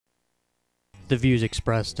The views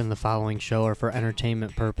expressed in the following show are for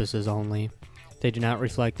entertainment purposes only. They do not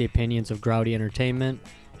reflect the opinions of Growdy Entertainment,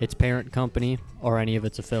 its parent company, or any of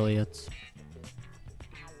its affiliates.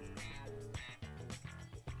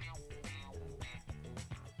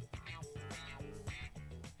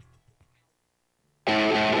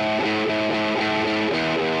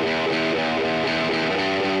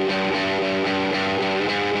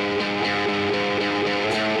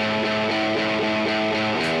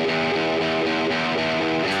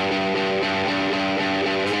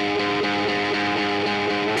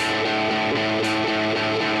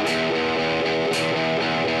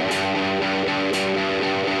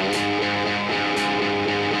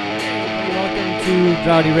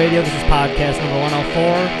 Growdy Radio, this is podcast number 104.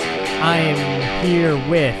 I am here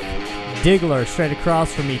with Diggler straight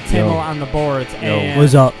across from me, Timmel on the boards, and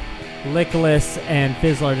what's up? Lickless and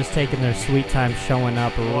Fizzler just taking their sweet time showing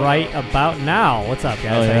up right about now. What's up, guys?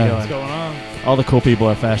 Oh, yeah. How you doing? What's going on? All the cool people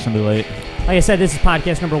are fashionably late. Like I said, this is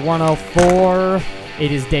podcast number 104.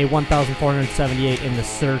 It is day 1478 in the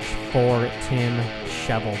search for Tim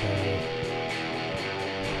Shovelday.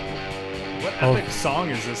 What epic song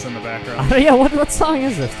is this in the background? Yeah, what song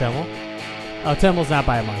is this, Timmel? Oh, Timmel's not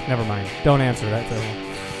by a mic. Never mind. Don't answer that,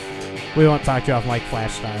 Timmel. We won't talk to you off mic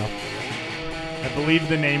flash style. I believe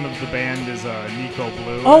the name of the band is Nico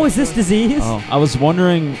Blue. Oh, is this Disease? Oh, I was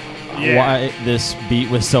wondering why this beat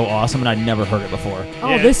was so awesome, and I'd never heard it before. Oh,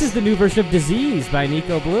 Yeah, this is the new version of Disease by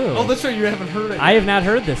Nico Blue. Oh, that's right. You haven't heard it. I have not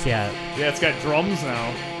heard this yet. Yeah, it's got drums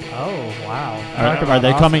now. Oh, wow. Are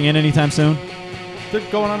they coming in anytime soon? They're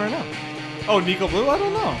going on right now. Oh, Nico Blue? I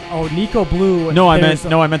don't know. Oh, Nico Blue. No, I there's-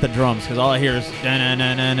 meant the drums, because all I hear is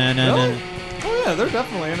da-na-na-na-na-na-na. Really? Oh, yeah, they're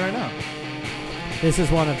definitely in right now. This is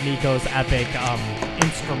one of Nico's epic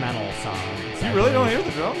instrumental songs. You really don't hear the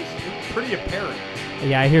drums? It's pretty apparent.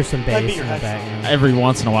 Yeah, I hear some bass Might be in your the headphones. background. Every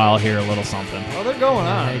once in a while, I hear a little something. Oh, they're going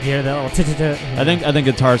I on. hear the little t-t-t. I think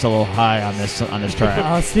guitar's a little high on this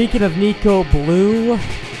track. Speaking of Nico Blue,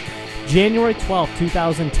 January 12th,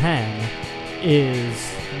 2010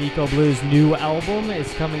 is Nico Blue's new album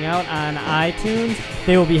is coming out on iTunes.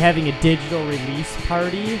 They will be having a digital release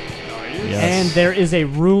party. Yes. And there is a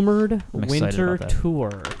rumored I'm excited winter about that.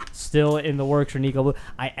 tour still in the works for Nico Blue.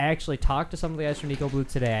 I actually talked to some of the guys from Nico Blue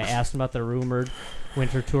today. I asked them about the rumored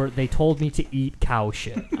winter tour. They told me to eat cow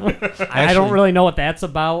shit. I don't really know what that's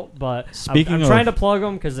about, but I'm trying to plug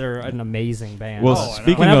them because they're an amazing band. Well,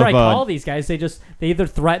 speaking whenever of I call these guys, they either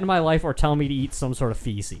threaten my life or tell me to eat some sort of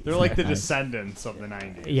feces. They're like the descendants of the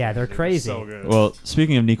 90s. Yeah, they're crazy. So good. Well,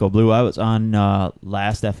 speaking of Nico Blue, I was on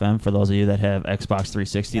Last FM. For those of you that have Xbox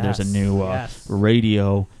 360, there's a new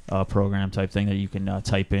radio program type thing that you can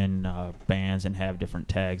type in bands and have different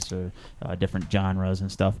tags or different genres and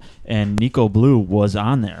stuff. And Nico Blue was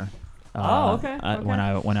on there. Okay. When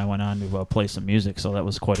I went on to play some music, so that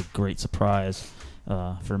was quite a great surprise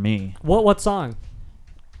for me. What song?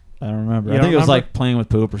 I don't remember. You I think don't it was remember? like Playing with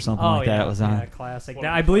Poop or something like that. It was on. Yeah, classic.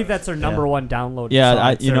 I believe that's their number one download. Yeah,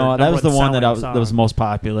 song. It's their that was the number one that selling was song. most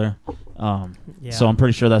popular. Yeah. So I'm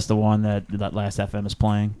pretty sure that's the one that Last FM is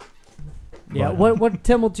playing. Yeah, But, what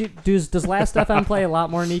Tim will do? Does Last FM play a lot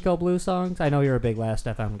more Nico Blue songs? I know you're a big Last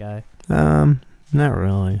FM guy. Not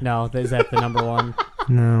really. No, is that the number one?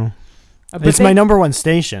 No. But It's my number one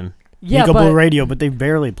station. Yeah, Nico but, Blue Radio, but they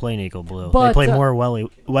barely play Nico Blue. But, they play more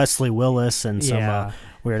Wesley Willis and some yeah.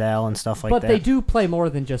 Weird Al and stuff like but that. they do play more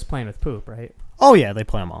than just Playing with Poop, right? Oh yeah, they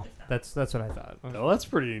play them all. That's what I thought. Oh, that's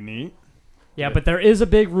pretty neat. Yeah, but there is a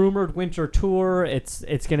big rumored winter tour. It's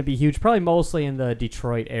going to be huge, probably mostly in the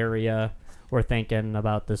Detroit area. We're thinking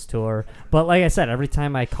about this tour. But like I said, every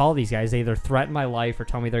time I call these guys, they either threaten my life or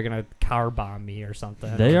tell me they're going to car bomb me or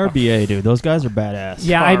something. They are BA, dude. Those guys are badass.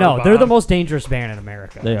 Yeah, I know. They're the most dangerous band in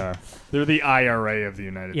America. They are. They're the IRA of the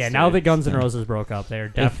United States. Yeah, now that Guns N' Roses broke up, they're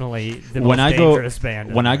definitely the When most I go- dangerous band.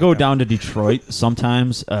 in When I go America. down to Detroit,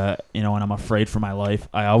 sometimes, and I'm afraid for my life,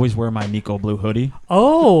 I always wear my Nico Blue hoodie,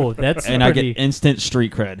 Oh, that's and pretty. I get instant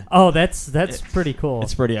street cred. Oh, that's pretty cool.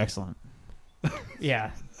 It's pretty excellent.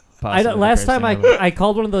 Yeah. Possibly the Last greatest time thing ever. I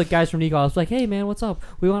called one of the guys from Nico. I was like, "Hey man, what's up?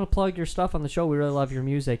 We want to plug your stuff on the show. We really love your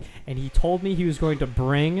music." And he told me he was going to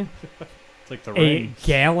bring It's like the a rain.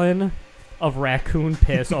 gallon of raccoon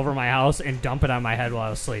piss over my house and dump it on my head while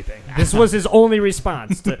I was sleeping. This was his only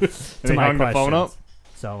response to he my hung the questions. phone up?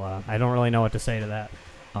 So I don't really know what to say to that.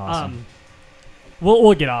 Awesome.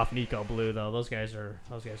 We'll get off Nico Blue though. Those guys are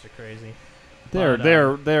crazy.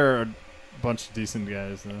 They're a bunch of decent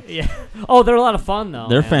guys. Though. Yeah. Oh, they're a lot of fun though.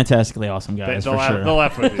 They're man. fantastically awesome guys, they'll for sure. They'll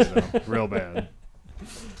F with you though, real bad.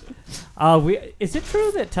 Is it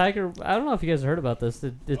true that Tiger? I don't know if you guys heard about this.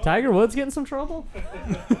 Did Tiger Woods get in some trouble?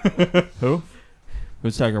 Who?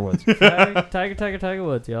 Who's Tiger Woods? Tiger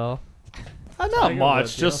Woods, y'all. Not Tiger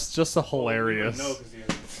much. Woods, Just a hilarious.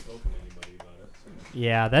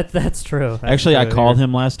 Yeah, that's true. That's Actually, I true. called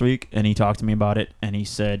him last week, and he talked to me about it, and he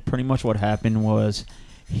said pretty much what happened was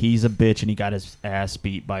he's a bitch, and he got his ass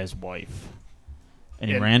beat by his wife. And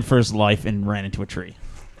he ran for his life and ran into a tree.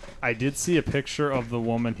 I did see a picture of the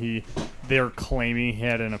woman they're claiming he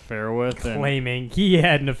had an affair with. Claiming he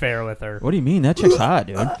had an affair with her. What do you mean? That chick's hot,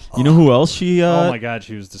 dude. You know who else she... oh, my God,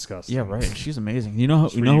 she was disgusting. Yeah, right. She's amazing. You know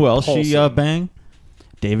who else she banged?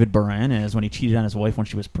 David Boreanaz when he cheated on his wife when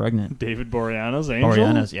she was pregnant. David Boreanaz, Angel?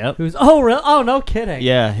 Boreanaz, yep. Who's? Oh, really? Oh, no kidding.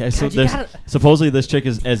 Yeah. So God, you gotta- supposedly this chick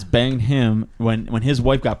has banged him. When his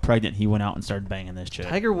wife got pregnant, he went out and started banging this chick.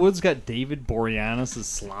 Tiger Woods got David Boreanaz'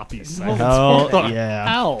 sloppy seconds. Hell, What the yeah.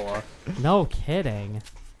 hell? No kidding.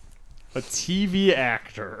 A TV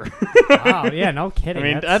actor. Wow, yeah, no I kidding.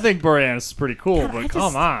 mean, That's- I think Boreanaz is pretty cool, God, but I come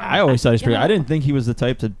just- on. I always thought he was pretty. You know- I didn't think he was the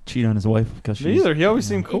type to cheat on his wife because she's... Me either. He always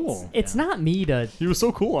seemed cool. It's not me to. He was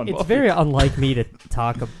so cool on It's Buffy. very unlike me to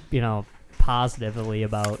talk, positively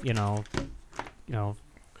about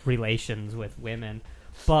relations with women,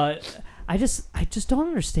 but I just don't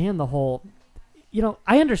understand the whole.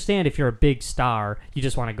 I understand if you're a big star, you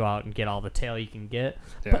just want to go out and get all the tail you can get.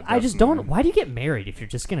 Yeah, But I just definitely. don't. Why do you get married if you're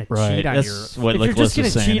just gonna Right, cheat on that's your? what If you're Nicholas just gonna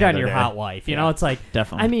was saying cheat the on other your day. hot wife, Yeah. it's like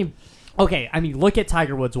Definitely. I mean, okay. I mean, look at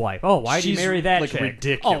Tiger Woods' wife. Oh, why do you She's, marry that like, chick?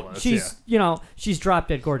 ridiculous, Oh, she's she's drop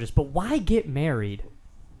dead gorgeous. But why get married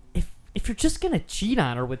if you're just gonna cheat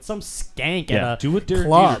on her with some skank at a do what Derek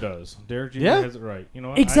club? Jeter does. Derek Jeter Yeah. has it right. You know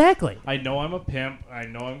what? Exactly. I know I'm a pimp. I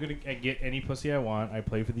know I'm going to get any pussy I want. I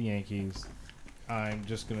play for the Yankees. I'm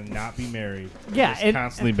just going to not be married. Yeah, Just and-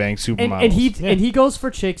 constantly bang supermodels. and he goes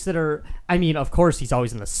for chicks that are. I mean, of course, he's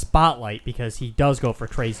always in the spotlight because he does go for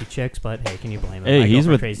crazy chicks. But hey, can you blame him? I Hey, go he's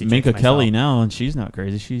for with crazy Minka chicks Kelly myself. now, and she's not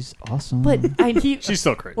crazy. She's awesome. But She's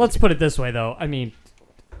still crazy. Let's put it this way, though. I mean,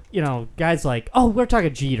 guys like, oh, we're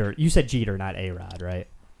talking Jeter. You said Jeter, not A-Rod, right?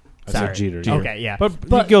 I said Sorry. Jeter. Okay, yeah. But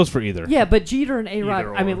But- he goes for either. Yeah, but Jeter and A-Rod,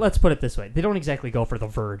 Either I mean, or. let's put it this way. They don't exactly go for the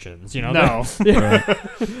virgins, No.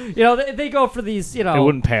 They go for these, They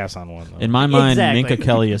wouldn't pass on one, though. in my mind, Exactly. Minka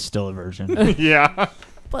Kelly is still a virgin. Yeah.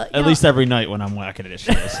 but, At least every night when I'm whacking it,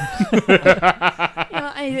 she is.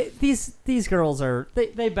 these girls are,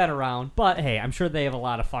 they've been around, but hey, I'm sure they have a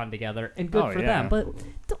lot of fun together, and good Oh, for yeah. them. But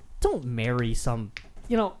don't marry some,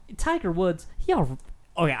 Tiger Woods,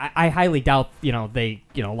 I highly doubt, they,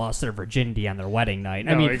 lost their virginity on their wedding night.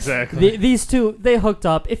 I No, mean, exactly. these two, they hooked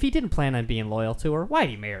up. If he didn't plan on being loyal to her, why'd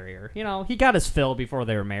he marry her? He got his fill before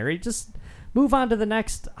they were married. Just move on to the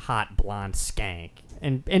next hot blonde skank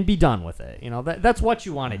and be done with it. That's what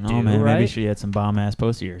you want to do, No, man, right? maybe she had some bomb-ass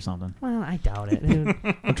pussy or something. Well, I doubt it. Dude.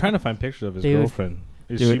 I'm trying to find pictures of his Dude. girlfriend.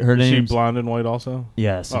 Is Dude, she, her is she name's- blonde and white also?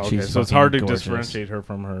 Yes, Oh, and okay. she's So it's fucking hard to gorgeous. differentiate her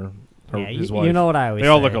from Yeah, his wife. you know what I always They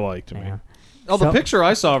all say. look alike to me. Yeah. Oh, the So- picture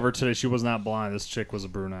I saw of her today, she was not blonde. This chick was a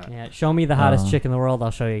brunette. Yeah, show me the hottest Uh, chick in the world. I'll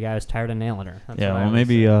show you guys tired of nailing her. That's Yeah, what I well, always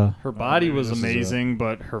maybe... say. Her body maybe was this is amazing,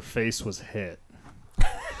 but her face was hit.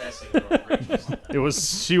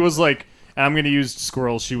 She was like, and I'm going to use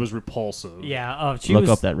squirrels, she was repulsive. Yeah, she Look was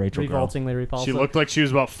up that Rachel girl. revoltingly repulsive. She looked like she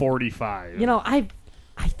was about 45.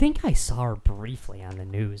 I think I saw her briefly on the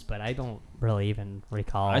news, but I don't really even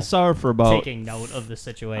recall I saw her for about... taking note of the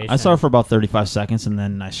situation. I saw her for about 35 seconds, and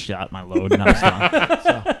then I shot my load, and I was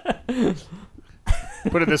done.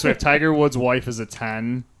 Put it this way, if Tiger Woods' wife is a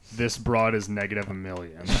 10, this broad is negative $1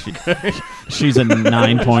 million. She's a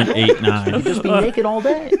 9.89. Just be naked all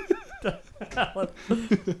day.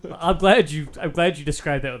 I'm glad you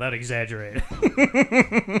described that without exaggerating.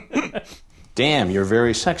 Damn, you're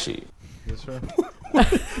very sexy.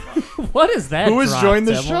 What is that? Who has drop, joined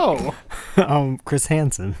the Devil? show? Chris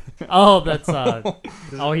Hansen. Oh, that's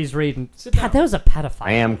he's reading. God, that was a pedophile.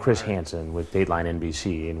 I am Chris Hansen with Dateline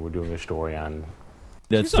NBC, and we're doing a story on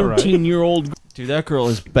That She's all right. 13-year-old... Dude, that girl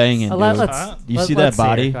is banging, dude. You see let's that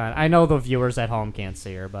body? her. Come on. I know the viewers at home can't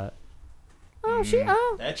see her, but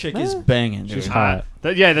That chick is banging, dude. She's hot.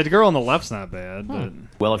 That girl on the left's not bad. But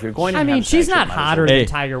well, if you're going to I have mean, she's sex, not it might as hotter well- than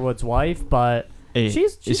Tiger Woods' wife, but Hey,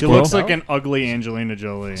 she's is she Squirrel? looks like an ugly Angelina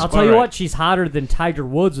Jolie. I'll tell you what, she's hotter than Tiger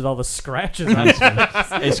Woods with all the scratches on her face.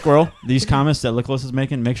 Hey, Squirrel, these comments that Nicholas is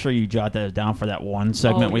making, make sure you jot that down for that one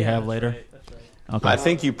segment we have later. Okay. I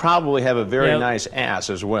think you probably have a very Yeah. nice ass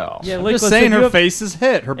as well. Yeah, I'm Nicholas, just saying if you her have- face is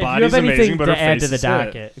hit. Her If you body's have anything amazing, but to her add face to the is hit.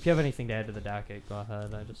 docket, if you have anything to add to the docket, go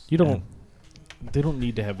ahead. You don't. They don't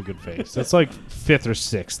need to have a good face. That's like 5th or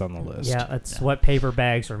 6th on the list. Yeah, that's what paper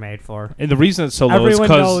bags are made for. And the reason it's so low is Everyone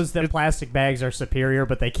because knows that plastic bags are superior,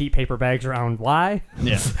 but they keep paper bags around. Why?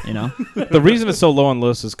 Yeah, you know? the reason it's so low on the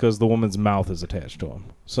list is because the woman's mouth is attached to them.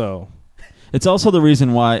 So It's also the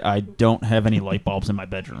reason why I don't have any light bulbs in my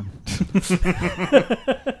bedroom.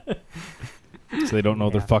 So they don't know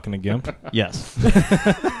they're fucking a gimp. Yes.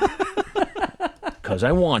 Because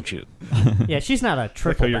I want you. Yeah, she's not a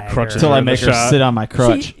triple your bagger. crutches Until are I in the make her shot. sit on my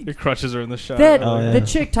crutch. Your crutches are in the shot. That Oh, yeah. the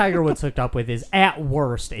chick Tiger Woods hooked up with is at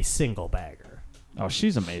worst a single bagger. Oh,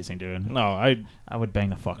 she's amazing, dude. No, I would bang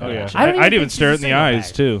the fuck out Oh of yeah, that. I don't even I'd even think stare it she's in a the single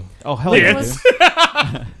eyes bagger. too. Oh hell yeah,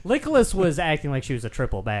 Nicholas, Nicholas was acting like she was a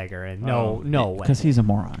triple bagger, and no way. because he's a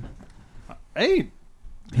moron. Hey,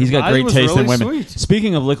 He's got Eyes great was taste in really women. sweet.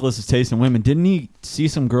 Speaking of Nicholas's taste in women, didn't he see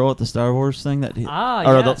some girl at the Star Wars thing that,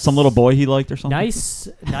 yes. some little boy he liked or something? nice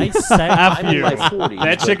sex. I'm in my 40s.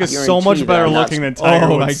 that but chick is so guarantee much that better I'm not looking than Tiger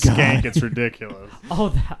Oh, my Woods' God. skank. It's ridiculous.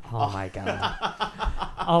 Oh my god.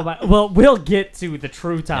 Oh my. Well, we'll get to the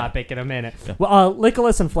true topic in a minute. Yeah. Well,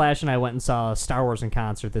 Nicholas and Flash and I went and saw Star Wars in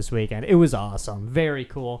concert this weekend. It was awesome, very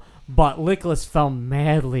cool. But Nicholas fell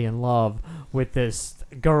madly in love with this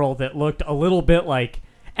girl that looked a little bit like.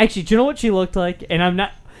 Actually, do you know what she looked like? And I'm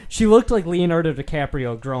not. She looked like Leonardo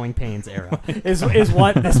DiCaprio growing pains era. is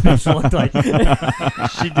what this bitch looked like.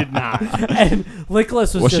 She did not. And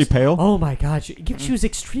Nicholas was Was just, she pale? Oh my god, she was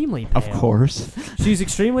extremely pale. Of course. She was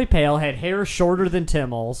extremely pale, had hair shorter than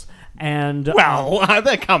Timmel's, and Well,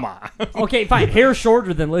 come on. okay, fine, hair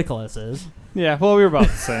shorter than Nicholas's. Yeah, well, we were about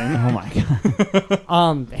the same. Oh my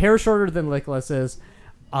god. Hair shorter than Nicholas's.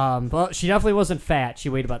 Well, she definitely wasn't fat. She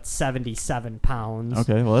weighed about 77 pounds.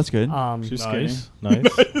 Okay, well that's good. She's skinny.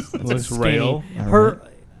 nice. Let's skinny. rail. Her,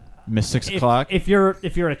 Miss 6 if, o'clock. if you're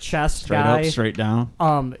a chest Straight guy, up, straight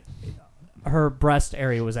down. her breast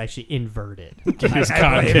area was actually inverted. It was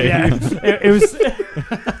concave. Yeah, it was.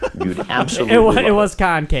 You'd absolutely It was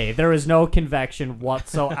concave. There was no convection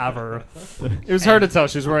whatsoever. It was hard to tell.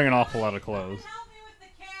 She was wearing an awful lot of clothes.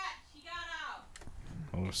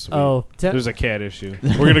 Oh, sweet. Oh, There's a cat issue.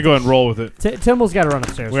 We're gonna go and roll with it. Timmel's got to run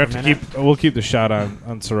upstairs. We have for a to minute. keep. We'll keep the shot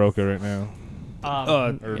on Soroka right now,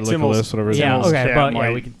 or Nicholas, whatever his yeah, name is. okay, cat but yeah,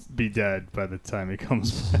 might we can. be dead by the time he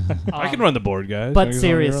comes back. I can run the board, guys. But I can run the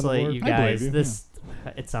seriously, board. you I believe guys, you, this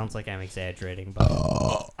it sounds like I'm exaggerating,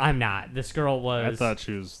 but I'm not. This girl I was. thought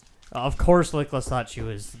she was. Of course, Nicholas thought she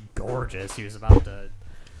was gorgeous. He was about to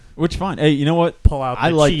Which fine. Hey, you know what? pull out the I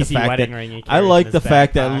like the cheesy fact wedding that ring. He I carries in like his the back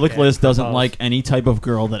fact that pocket Nicholas and doesn't propose. like any type of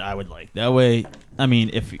girl that I would like. That way, I mean,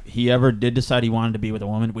 if he ever did decide he wanted to be with a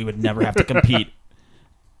woman, we would never have to compete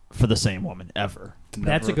for the same woman ever.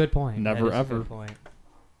 That's a good point. Never, That is a ever. good point.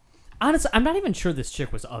 Honestly, I'm not even sure this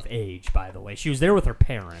chick was of age. By the way, she was there with her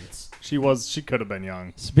parents. She was. She could have been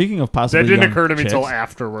young. Speaking of possibly That didn't young occur to me until chicks,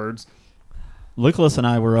 afterwards. Nicholas and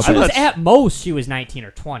I were up She was at. at most. She was 19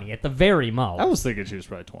 or 20 at the very most. I was thinking she was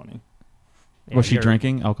probably 20. Yeah, Was she you're-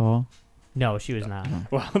 drinking alcohol? No, she was not.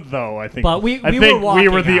 Well, though I think. But we I were think we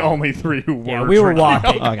walking were the out. only three who were. Yeah, we were drinking.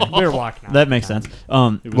 walking. Okay. We were walking. out That at makes the time.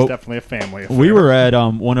 sense. It was well, definitely a family affair. we were at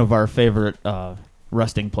one of our favorite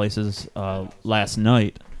resting places last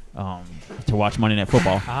night to watch Monday Night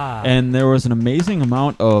Football, Ah. and there was an amazing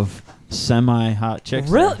amount of semi-hot chicks.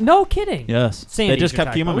 Real? there. No kidding. Yes. Sandy's they just you're kept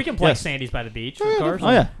talking coming. about. We can play yes. Sandy's by the beach, of course. Oh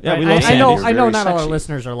yeah, yeah. We I, love I know. Sandy's. I know. Very Not all our sexy.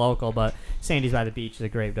 listeners are local, but Sandy's by the beach is a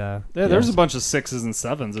great. Yeah, there's Yes. a bunch of 6s and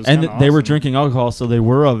 7s. It was And kinda they were awesome. drinking alcohol, so they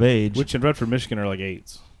were of age. Which in Redford, Michigan, are like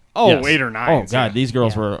 8s. Oh, Yes. 8 or 9. Oh god, these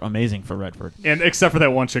girls Yeah. were amazing for Redford. And except for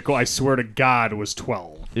that one chick, who I swear to God was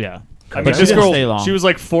 12. Yeah. But But she this didn't girl, stay long. she was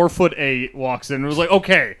like 4'8", walks in and was like,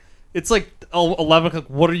 okay, it's like 11 o'clock.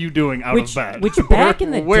 What are you doing out Which- of bed? which back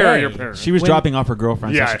in the Where are day- your parents? She was When- dropping off her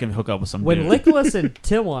girlfriend so Yeah. she can hook up with some When dude. Nicholas and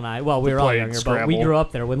Tim and I, well, we were all played younger, but we Scrabble. grew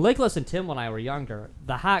up there. When Nicholas and Tim and I were younger,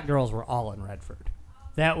 the hot girls were all in Redford.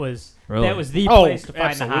 That was Really? the Oh, place to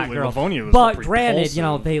find the hot absolutely. girls. Livonia was But repulsive. granted, you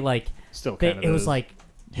know, they like Still they, kind of it was is. like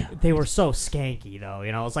they were so skanky though.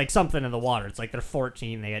 You know, it's like something in the water. It's like they're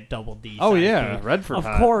 14, they got double D. Oh, size yeah, feet. Redford Of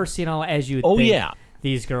hot. course, you know, as you Oh, think, yeah.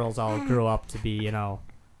 these girls all grew up to be, you know,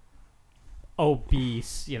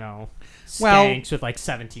 obese, you know, Well- skanks with like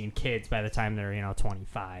 17 kids by the time they're, you know,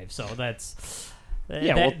 25. So that's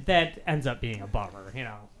Yeah, that, well- that ends up being a bummer, you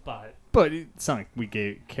know. But it's not like we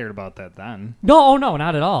cared about that then. no,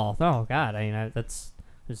 not at all. No, God, I mean that's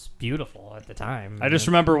it was beautiful at the time. I just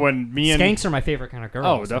remember when me and skanks are my favorite kind of girls.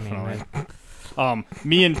 Oh, I mean, definitely.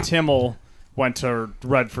 Me and Timmel went to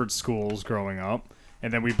Redford schools growing up,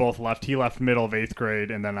 and then we both left. He left middle of 8th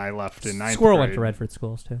grade, and then I left in 9th Squirrel grade. went to Redford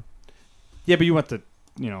schools too. Yeah, but you went to,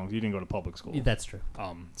 you didn't go to public school. That's true.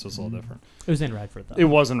 So it's a little different. It was in Redford though. It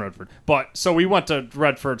was in Redford. But, so we went to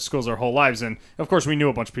Redford schools our whole lives, and of course we knew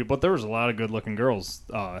a bunch of people, but there was a lot of good-looking girls,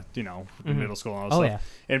 in middle school and all that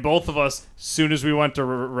stuff. Yeah. And both of us, as soon as we went to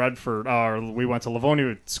Redford, we went to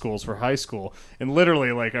Livonia schools for high school, and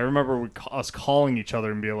literally, like, I remember us calling each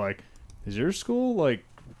other and be like, is your school like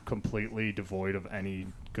completely devoid of any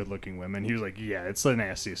good-looking women? He was like, yeah, it's the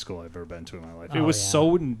nastiest school I've ever been to in my life. It was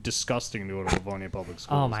so disgusting to go to Livonia Public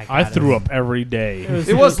Schools. Oh my god, I threw up every day.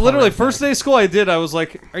 It was literally first day of school I did. I was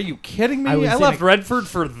like, are you kidding me? I left Redford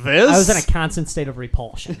for this. I was in a constant state of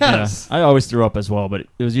repulsion. Yes. Yeah, I always threw up as well, but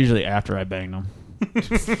it was usually after I banged them.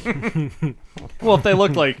 Well, if they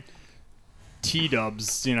look like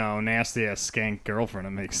T-dubs, nasty ass skank girlfriend,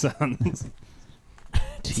 it makes sense.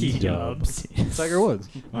 T-dubs. Tiger Woods.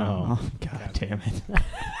 Oh, God damn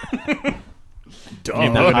it.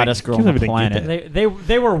 Duh. The hottest girl on the planet.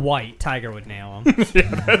 They were white. Tiger would nail them.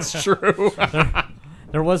 Yeah, that's true.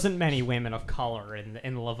 There wasn't many women of color in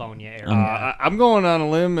the Livonia area. I'm going on a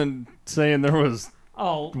limb and saying there was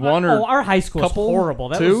our high school was horrible.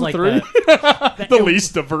 That two, was like three? the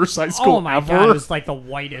least diverse high school oh my ever. God, it was like the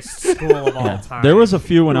whitest school of all time. There was a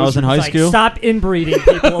few when I was in high school. Stop inbreeding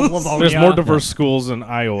people of Livonia. There's more diverse schools in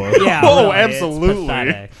Iowa. Yeah. Oh, really,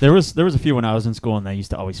 absolutely. There was a few when I was in school, and they used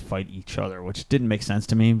to always fight each other, which didn't make sense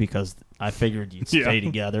to me because I figured you'd stay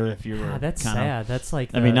together if you were. That's kinda, sad. That's like.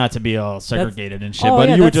 I mean, not to be all segregated and shit, oh, but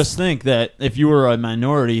yeah, you would just think that if you were a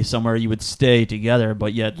minority somewhere, you would stay together,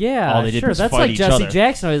 but yet all they did was that's fight like each Jesse other.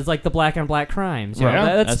 Jackson is like the black on black crimes. Right.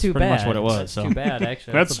 Yeah, that's That's too pretty bad. much what it was, That's so. too bad,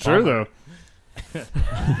 actually. That's true, though.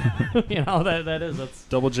 That's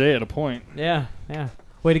Double J at a point. yeah.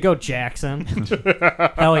 Way to go, Jackson.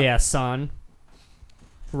 Hell yeah, son.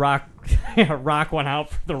 Rock went out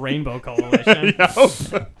for the Rainbow Coalition.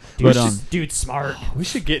 Dude's smart. We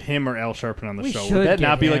should get him or Al Sharpton on the We show. should Would that get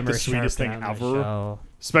not be like him the or sweetest thing Sharpton on the ever? show.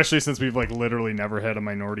 Especially since we've like literally never had a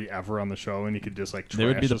minority ever on the show, and you could just like trash They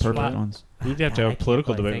would be the us for perfect that. ones. We'd have to I have a can't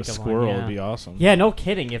political really debate with think of Squirrel. one, It'd be awesome. Yeah, no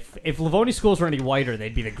kidding. If Livonia schools were any whiter,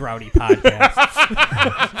 they'd be the Grouty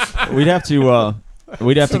podcast. We'd have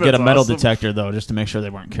to get a That's metal awesome. detector though, just to make sure they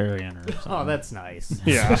weren't carrying or something. Oh, that's nice.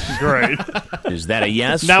 Yeah, great. Is that a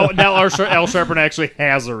yes? Now Al Sharpton actually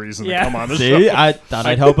has a reason to come on the show. See, I thought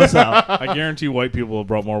I'd help us out. I guarantee white people have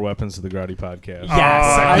brought more weapons to the Growdy podcast.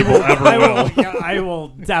 Yes, I will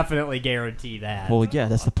definitely guarantee that. Well, yeah,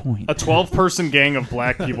 that's the point. A 12-person gang of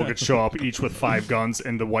black people could show up, each with 5 guns,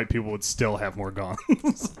 and the white people would still have more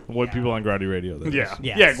guns. White people on Growdy Radio. That Yeah, is.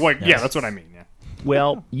 Yes. yeah, that's what I mean. Yeah.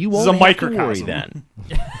 Well, you This is won't a have to worry microcosm. then.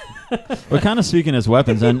 We're kind of speaking as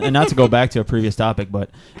weapons, and not to go back to a previous topic,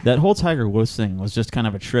 but that whole Tiger Woods thing was just kind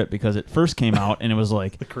of a trip because it first came out and it was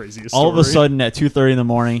like The craziest all of a story. sudden at 2:30 in the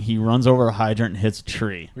morning he runs over a hydrant and hits a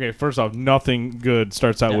tree, Okay, first off, nothing good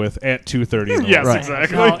starts out with at 2:30 in the Yes, morning.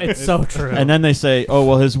 exactly. No, it's so true. and then they say, oh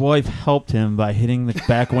well, his wife helped him by hitting the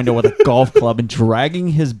back window with a golf club and dragging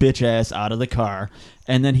his bitch ass out of the car,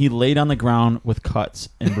 and then he laid on the ground with cuts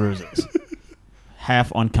and bruises,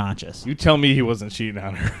 half unconscious. You tell me he wasn't cheating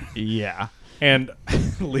on her. Yeah. And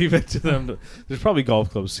leave it to them. There's probably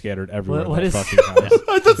golf clubs scattered everywhere What in that is- fucking house.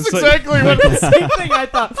 That's exactly what the same thing I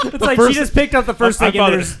thought. It's like first- she just picked up the first I thing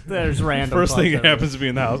thought and there's random. First thing clubs that happens to be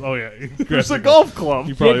in the house. Oh yeah, There's a golf club.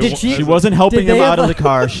 You probably did she- She wasn't helping Did they him out have of the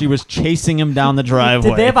car. She was chasing him down the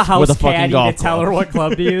driveway. Did they have a house with a fucking caddy golf to tell club. her what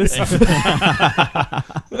club to use?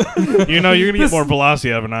 You're gonna get more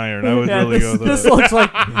velocity out of an iron. I would Yeah, really go with this that. looks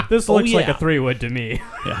like this looks like yeah. a 3-wood to me.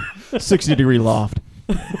 60-degree loft.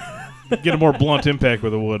 Get a more blunt impact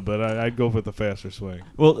with a wood, but I'd go with the faster swing.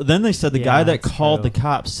 Well, then they said the guy Yeah, that that's called true. the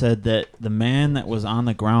cops said that the man that was on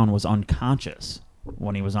the ground was unconscious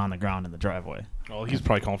when he was on the ground in the driveway. Well, he's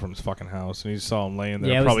probably calling from his fucking house, and he saw him laying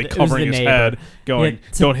there, Yeah, it was probably the- it was covering the his neighbor. head, going, Yeah,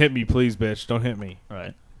 "Don't hit me, please, bitch! Don't hit me."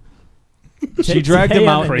 Right. She dragged Today him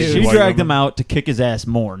on out. the news. She white dragged woman. him out to kick his ass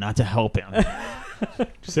more, not to help him.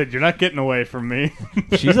 She said, "You're not getting away from me."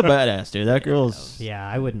 She's a badass, dude. That girl's. Yeah,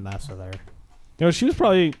 I wouldn't mess with her. She was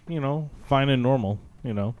probably, fine and normal,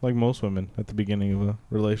 like most women at the beginning of a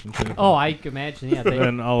relationship. Oh, I can imagine. Yeah, they,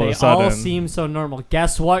 Then all of they a sudden- all seem so normal.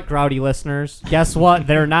 Guess what, Grouty listeners? Guess what?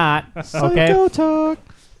 They're not. Okay. Psycho talk.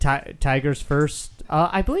 Tiger's first.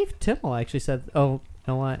 I believe Timmel actually said, "Oh, you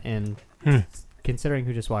know what?" And considering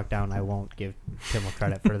who just walked down, I won't give Timmel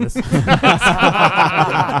credit for this. That's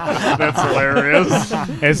hilarious.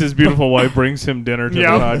 As his beautiful wife brings him dinner to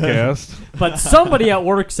Yeah. the podcast. But somebody at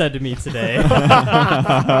work said to me today,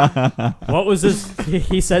 "What was his?"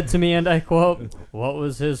 He said to me, and I quote, "What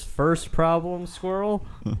was his first problem, Squirrel?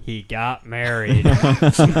 He got married."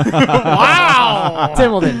 Wow.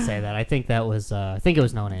 Timmel didn't say that. I think that was. I think it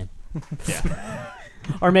was no name. Yeah.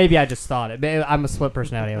 Or maybe I just thought it. Maybe I'm a split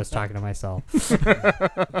personality. I was talking to myself.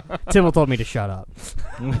 Timmel told me to shut up.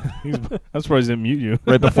 I'm surprised he didn't mute you.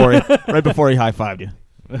 Right before he high-fived you.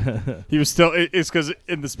 He was still. It's because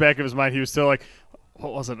in this back of his mind, he was still like,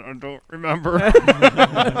 What was it? I don't remember.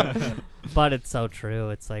 But it's so true.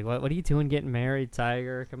 It's like, what are you doing getting married,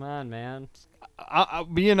 Tiger? Come on, man.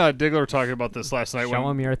 Me and Diggler were talking about this last night. Show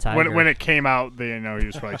him you're a Tiger. When it came out, they he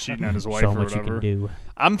was probably cheating on his wife Show or him what you whatever. can do.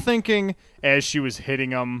 I'm thinking as she was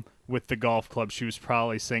hitting him with the golf club, she was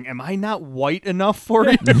probably saying, "Am I not white enough for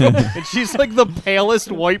you?" And she's like the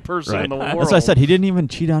palest white person in the world. That's what I said. He didn't even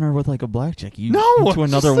cheat on her with like a black chick. He No, went to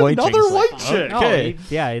another just white chick. another He's like, white chick. Okay.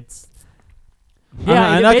 Yeah, it's.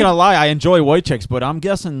 I'm not gonna lie. I enjoy white chicks, but I'm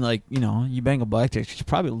guessing like you bang a black chick, she's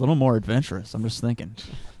probably a little more adventurous. I'm just thinking.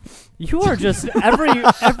 You are just every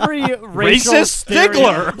racial Racist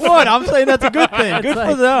stickler. What? I'm saying that's a good thing. Good like-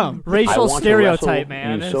 for them. racial I want to stereotype, wrestle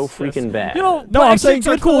man. you so It's freaking just- bad. No, No, I'm saying chicks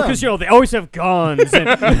are good for cool them. because they always have guns. And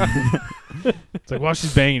It's like while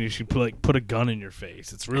she's banging you, she put a gun in your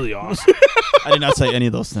face. It's really awesome. I did not say any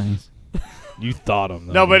of those things. You thought him.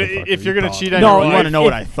 Though, No, but motherfucker. if you're You gonna thought cheat him. on No, your you wife, want to know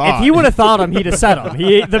what I thought? if he would have thought him, he'd have said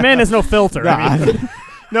him. The man has no filter. I mean,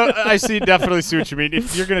 no, definitely see what you mean.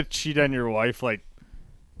 If you're gonna cheat on your wife, like,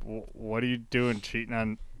 what are you doing cheating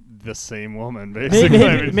on the same woman? Basically,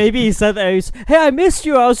 I mean, maybe he said that. Hey, I missed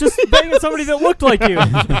you. I was just banging somebody that looked like you,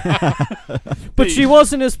 but she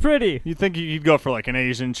wasn't as pretty. you think you'd go for like an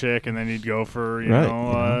Asian chick, and then you'd go for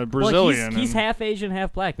Right, Brazilian. Well, he's half Asian,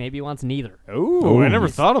 half black. Maybe he wants neither. Ooh, I never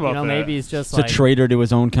thought about that. Maybe he's just It's a like, traitor to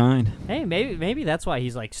his own kind. hey, maybe that's why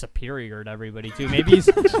he's like superior to everybody too. Maybe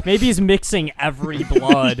he's mixing every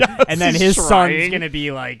blood, and then he's his son's trying. gonna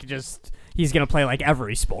be like he's gonna play like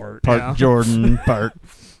every sport. Part Jordan, part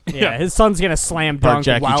Yeah, his son's gonna slam Part dunk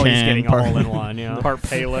Jackie while he's Chan, getting part- a hole in one. You know, Part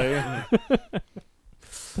Pele,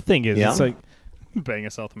 The thing is, Yeah. it's like bang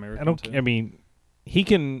a South American. I don't. too. I mean,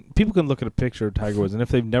 people can look at a picture of Tiger Woods, and if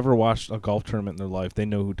they've never watched a golf tournament in their life, they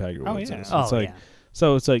know who Tiger Oh, Woods yeah. is. oh It's like yeah.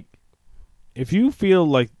 so. It's like if you feel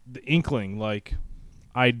like the inkling, like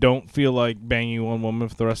I don't feel like banging one woman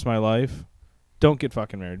for the rest of my life, don't get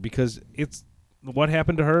fucking married because it's. What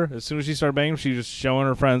happened to her? As soon as she started banging, she was just showing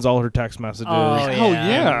her friends all her text messages, Oh, Oh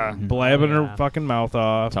yeah. blabbing Oh, yeah. her fucking mouth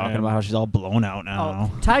off, talking and about how she's all blown out now.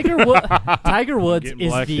 Oh, Tiger Woods Getting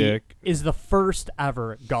is black dick. is the first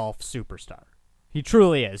ever golf superstar. He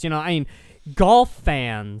truly is. I mean, golf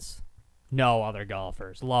fans know other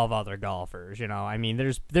golfers, love other golfers. I mean,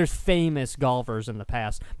 there's famous golfers in the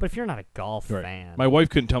past, but if you're not a golf Right. fan, My wife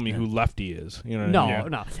couldn't tell me who Lefty is. You know what I no,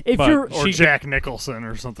 mean? no. If But- you're Or Jack Nicholson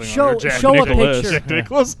or something. Show- like that. Jack show a Nicholas. picture. Jack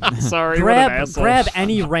Nicholas. Sorry, what an grab asshole.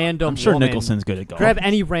 any random I'm sure woman, Nicholson's good at golf. Grab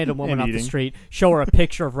any random woman And off the eating. street, show her a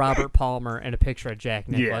picture of Robert Palmer and a picture of Jack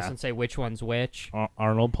Nicklaus, Yeah. and say which one's which.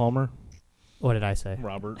 Arnold Palmer, What did I say?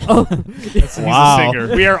 Robert. He's Wow. a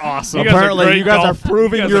singer. We are awesome. You guys are Apparently, great you guys golf- are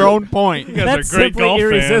proving you guys your are- own point. You guys That's are great simply golf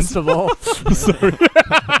irresistible. I'm We sorry.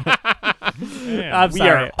 are I'm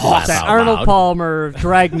saying awesome. Arnold Loud. Palmer,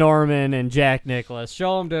 Greg Norman, and Jack Nicklaus.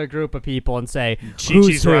 Show them to a group of people and say, Chi-Chi's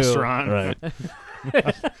who's who? restaurant.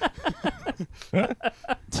 Right.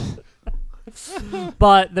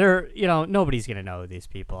 But they're, nobody's going to know who these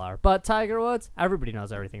people are. But Tiger Woods, everybody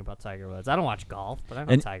knows everything about Tiger Woods. I don't watch golf, but I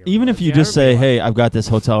know And Tiger even Woods. if you just say, "Hey, I've got this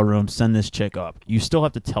hotel room, send this chick up," you still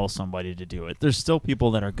have to tell somebody to do it. There's still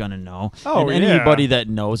people that are gonna know, Oh, and yeah. anybody that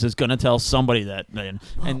knows is gonna tell somebody that, and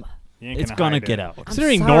You ain't it's gonna gonna hide get it. out.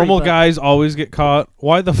 Considering sorry, normal but- guys always get caught,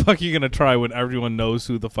 why the fuck are you gonna try when everyone knows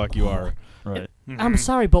who the fuck you are? Right. I'm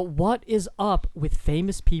sorry, but what is up with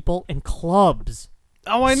famous people and clubs?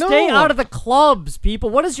 Oh, I know. Stay out of the clubs, people.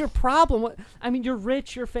 What is your problem? I mean, you're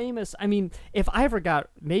rich, you're famous. I mean, if I ever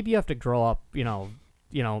maybe you have to grow up,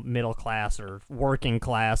 middle class or working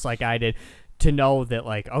class like I did to know that,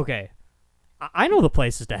 like, okay, I know the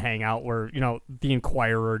places to hang out where, the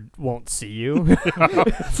Inquirer won't see you.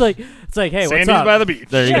 it's like, hey, Sandy's what's up? by the beach.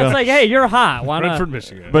 There you Yeah, go. it's like, hey, you're hot. Redford,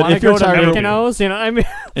 Michigan. But Wanna if you're go to Tiger- Mykonos? I mean,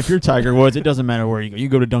 If you're Tiger Woods, it doesn't matter where you go. You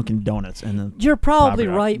go to Dunkin' Donuts, and then you're probably Pop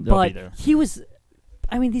it up. right, They'll be but there. he was.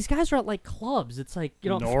 I mean, these guys are at like clubs. It's like,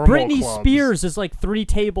 Normal Britney clubs. Spears is like 3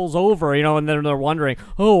 tables over, and then they're wondering,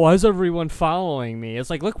 oh, why is everyone following me? It's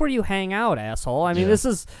like, look where you hang out, asshole. I mean, this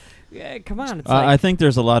is, come on. It's I like, think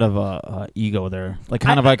there's a lot of ego there, like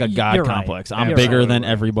kind of like a god you're right. complex. I'm You're bigger right. than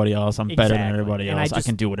everybody else. I'm better than Exactly. everybody And else. I just-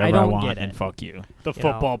 can do I whatever I don't want, get and it. fuck you. The You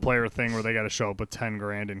know. football player thing where they got to show up with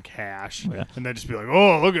 $10,000 in cash, Yeah. and then just be like,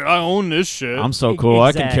 "Oh, look at I own this shit." I'm so cool.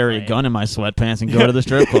 I can carry a Exactly. gun in my sweatpants and go to the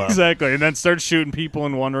strip club. Exactly, and then start shooting people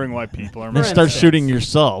and wondering why people are. And then For start instance. shooting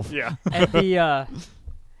yourself. Yeah.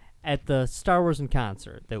 at the Star Wars in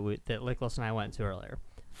concert that Nicholas and I went to earlier,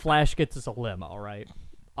 Flash gets us a limo, right?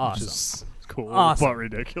 Awesome. Which is cool, Awesome. but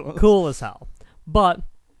ridiculous. Cool as hell. But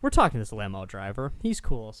we're talking to this limo driver. He's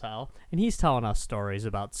cool as hell. And he's telling us stories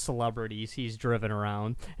about celebrities he's driven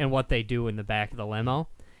around and what they do in the back of the limo.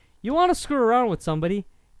 You want to screw around with somebody?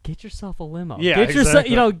 Get yourself a limo. Yeah, Get yourself,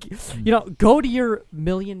 exactly. go to your $1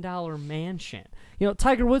 million mansion.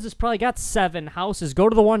 Tiger Woods has probably got 7 houses. Go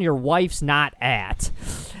to the one your wife's not at,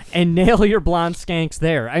 and nail your blonde skanks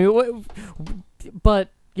there. I mean, but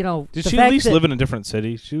did she at least live in a different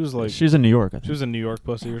city? She was like, she's in New York. I think. She was in New York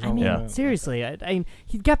pussy or I something. mean, seriously, I mean,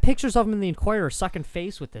 he got pictures of him in the Inquirer sucking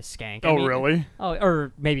face with this skank. Oh, really? Oh,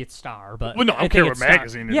 or maybe it's Star, but Well, no, I don't care what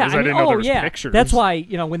magazine it is. I didn't know there was pictures. That's why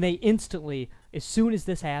when they instantly, as soon as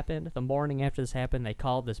this happened, the morning after this happened, they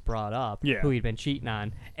called this broad up who he'd been cheating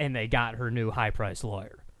on, and they got her new high-priced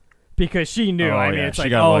lawyer. Because she knew. It's she like,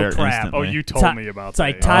 got a lawyer crap. instantly. Oh, you told me about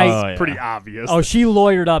that. It's like pretty obvious. Oh, she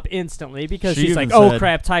lawyered up instantly because She she's even like, oh, said-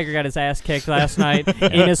 crap, Tiger got his ass kicked last night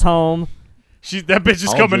in his home. That bitch is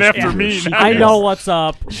I'll coming just- after me. She- now. I know what's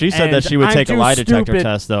up. She said that and she would I'm take a too lie detector stupid.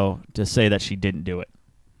 test, though, to say that she didn't do it.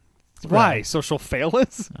 Why? So she'll fail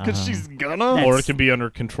us? Because she's gonna? Or it can be under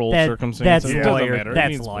controlled circumstances. That's It doesn't lawyer. matter. It That's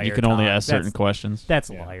means- lawyer. You can only talk. ask certain questions. That's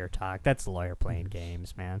lawyer talk. That's the lawyer playing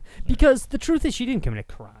games, man. Because the truth is, she didn't commit a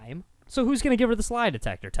crime. So who's going to give her this lie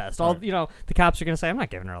detector test? The cops are going to say, "I'm not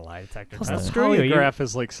giving her a lie detector Plus, test." the Screw you. polygraph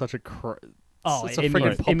is like such a it's a it freaking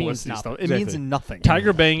means- it means publicity nothing. stuff. It Exactly. means nothing.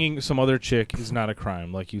 Tiger banging some other chick is not a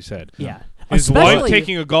crime, like you said. Yeah. His wife Especially-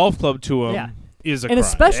 taking a golf club to him Yeah. is a and crime.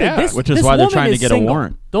 especially Yeah. this, Which is this why they're woman trying to is get a single.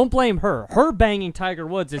 warrant. Don't blame her. Her banging Tiger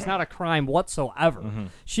Woods is not a crime whatsoever.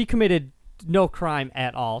 She committed no crime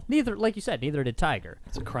at all. Neither, like you said, neither did Tiger.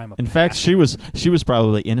 It's a crime of In fact, she was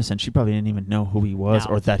probably innocent. She probably didn't even know who he was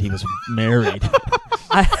No. or that he was married.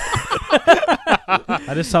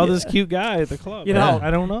 I just saw this cute guy at the club. You know-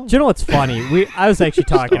 I don't know. Do you know what's funny? I was actually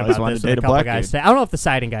talking Always about wanted this to with date a a couple black guys dude. today. I don't know if the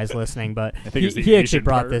siding guy's listening, but think it's the he actually Asian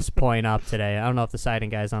brought part. this point up today. I don't know if the siding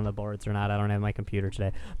guy's on the boards or not. I don't have my computer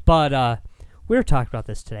today. But we were talking about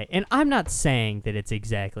this today, and I'm not saying that it's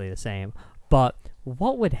exactly the same, but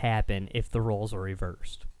what would happen if the roles were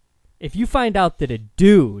reversed? If you find out that a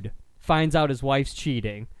dude finds out his wife's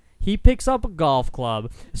cheating, he picks up a golf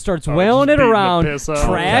club, starts wailing just it beating the around, piss out.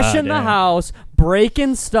 trashing the Goddamn. house,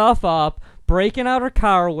 breaking stuff up, breaking out her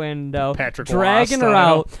car window, Patrick dragging Ross her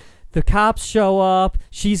style. out. The cops show up.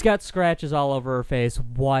 She's got scratches all over her face.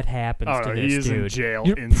 What happens Oh, to no, this he is in dude? jail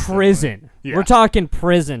You're instantly. prison. Yeah. We're talking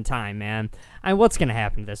prison time, man. What's gonna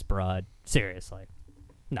happen to this broad? Seriously,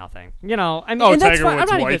 nothing. I mean, Oh, and that's Tiger fine.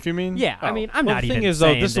 Woods' I'm not wife, even, you mean? Yeah, I Oh. mean, I'm Well, not the even thing is, though,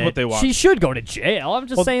 saying this is that what they want. she should go to jail. I'm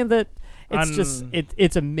just Well, saying that it's just on-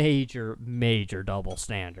 it's a major double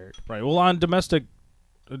standard. Right. Well, on domestic,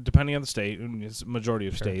 depending on the state, and it's a majority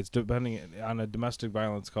of states, depending on a domestic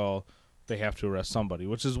violence call, they have to arrest somebody,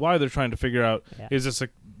 which is why they're trying to figure out, is this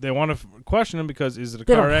they want to question him because is it a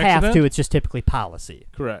They car don't accident? have to. It's just typically policy.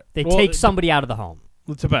 Correct. They Well, take somebody out of the home.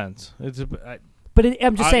 It depends. But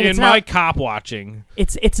I'm just saying, in it's my not. cop watching,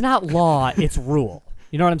 It's not law. It's rule.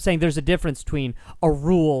 You know what I'm saying? There's a difference between a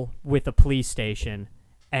rule with a police station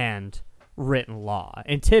and written law.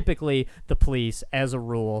 And typically, the police, as a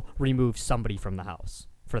rule, remove somebody from the house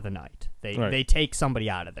for the night. They take somebody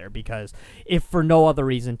out of there because if for no other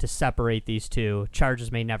reason to separate these two,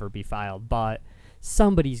 charges may never be filed. But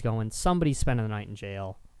somebody's spending the night in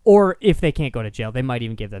jail. Or if they can't go to jail, they might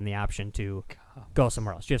even give them the option to go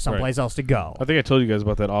somewhere else. You have someplace else to go. I think I told you guys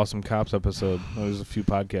about that Awesome Cops episode. It was a few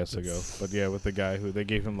podcasts ago, but yeah, with the guy who they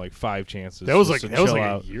gave him like 5 chances. That was just like to chill a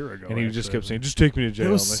out. year ago. And he just actually. kept saying, "Just take me to jail."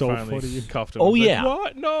 was and they so finally funny. cuffed him. Oh, He's yeah. like,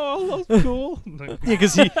 what? No, that's cool. Yeah,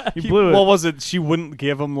 because he blew it. What was it? She wouldn't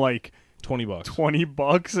give him like $20.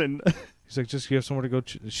 $20, and He's like, "Just you have somewhere to go."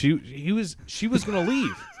 She was gonna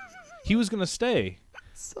leave. He was gonna stay.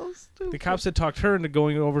 so stupid. The cops had talked her into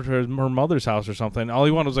going over to her mother's house or something. All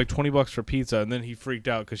he wanted was like $20 for pizza, and then he freaked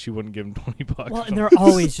out because she wouldn't give him $20. Well, and they're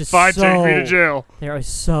always just Fine, so... take me to jail. They're always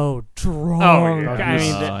so drunk. yeah. I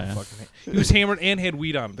mean, yeah. He was hammered and had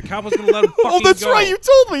weed on him. The cop was gonna let him fucking Oh, that's go. right. You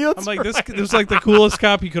told me. That's I'm like, this was like the coolest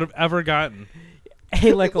cop he could have ever gotten.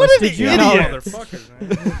 hey, Nicholas, What an did you idiot. know?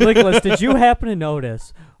 Motherfuckers, man. Nicholas, did you happen to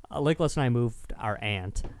notice? Nicholas and I moved our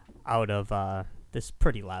aunt out of this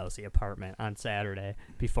pretty lousy apartment on Saturday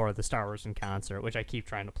before the Star Wars in concert, which I keep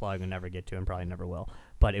trying to plug and never get to and probably never will.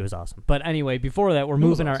 But it was awesome. But anyway, before that, we're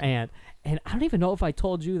moving our aunt, and I don't even know if I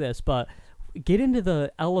told you this, but get into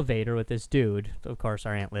the elevator with this dude. Of course,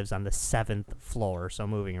 our aunt lives on the 7th floor, so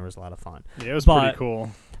moving her was a lot of fun. Yeah, it was But- pretty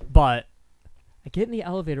cool. But I get in the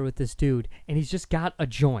elevator with this dude, and he's just got a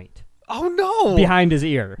joint Oh no! behind his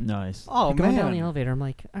ear. Nice. Oh Going down the man! elevator, I'm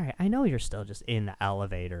like, all right, I know you're still just in the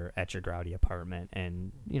elevator at your growdy apartment,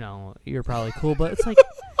 and you're probably cool, but it's like,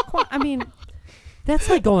 come on, I mean, That's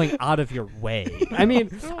like going out of your way. I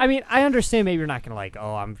mean, I understand maybe you're not gonna like,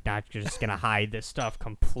 oh, I'm not just gonna hide this stuff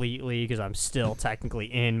completely because I'm still technically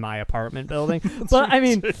in my apartment building. But I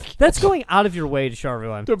mean, that's going out of your way to show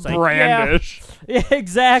everyone. To It's like, brandish. yeah,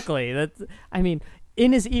 exactly. That's. I mean,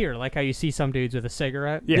 in his ear, like how you see some dudes with a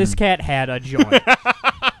cigarette. Yeah. This cat had a joint.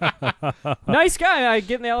 Nice guy. I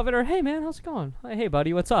get in the elevator. Hey man, how's it going? Hey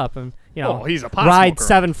buddy, what's up? And Oh, he's a pot ride smoker.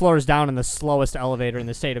 7 floors down in the slowest elevator in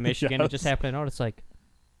the state of Michigan. It just Yes. happened to notice, like,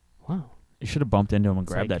 wow, You should have bumped into him and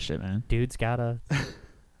grabbed like- that shit, man. dude's got a.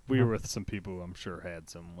 We were with some people who I'm sure had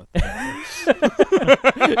some with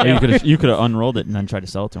You could have unrolled it and then tried to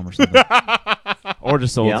sell it to him or something, or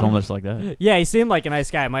just sold it to him just like that. Yeah, he seemed like a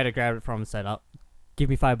nice guy. I might have grabbed it from him and said, "Oh, give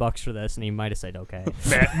me $5 for this," and he might have said, "Okay."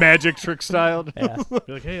 magic trick styled. Yeah. You're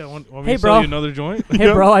like, hey, I want me Hey, to sell bro. you another joint?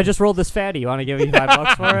 Hey, bro, I just rolled this fatty. You want to give me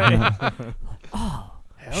 $5 for it? Oh,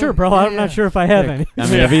 sure, bro. I'm not sure if I have any. I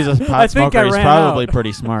mean, if he's a I pot think I smoker, he's ran probably out.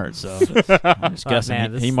 pretty smart. So I'm just guessing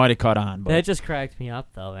man, he this- might have caught on. But That just cracked me up,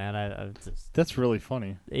 though, man. I just, That's really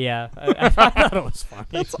funny. yeah, I thought it was funny.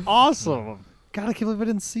 That's awesome. God, I can't believe I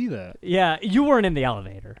didn't see that. Yeah, you weren't in the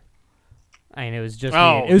elevator. I mean, it was just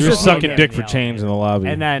Oh, me. It was You're just me sucking in dick the for change in the elevator. lobby.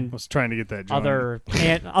 And I then was trying to get that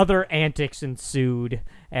joint. other antics ensued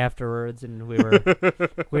afterwards, and we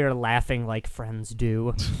were laughing like friends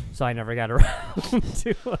do. So I never got around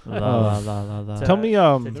to Tell me,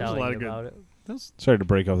 to There's a telling lot you of good- about it. sorry to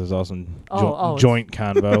break off this awesome Oh, joint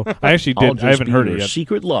convo. I actually I'll did. I just haven't be heard your it yet.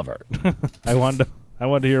 secret lover. I wanted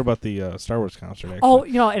to hear about the Star Wars concert. Actually. Oh, it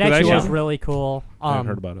actually actually- was really cool. I haven't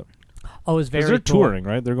heard about it. Oh, it was very Because they're cool. touring,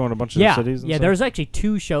 right? They're going to a bunch of Yeah, cities. And yeah. stuff? There was actually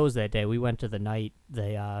 2 shows that day. We went to the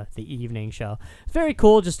evening show. It's very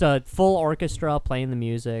cool. Just a full orchestra playing the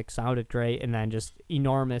music, sounded great, and then just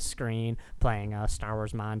enormous screen playing a Star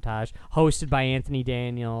Wars montage, hosted by Anthony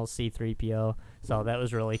Daniels, C-3PO. So that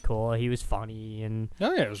was really cool. He was funny, and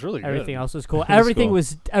Oh yeah, it was really everything good. else was cool. It was everything cool.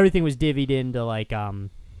 was divvied into like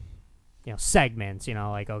segments.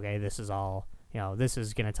 Like, okay, this is all. This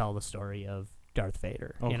is gonna tell the story of Darth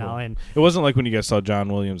Vader. Oh, cool. And It wasn't like when you guys saw John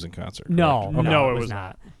Williams in concert. no, correct? No, it it was was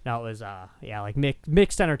not. No, it was like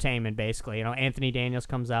mixed entertainment basically. Anthony Daniels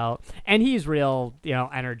comes out and he's real,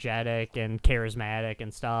 energetic and charismatic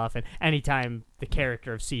and stuff. And anytime the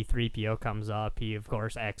character of C-3PO comes up, he of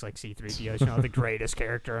course acts like C-3PO is the greatest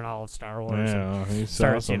character in all of Star Wars. And Yeah, he's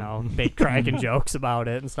starts awesome. big cracking jokes about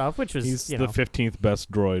it and stuff, which was He's the 15th best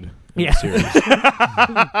droid. In Yeah.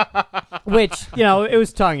 the series. which it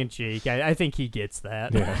was tongue in cheek. I think he gets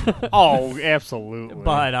that. Yeah. Oh, absolutely.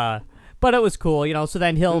 But it was cool, So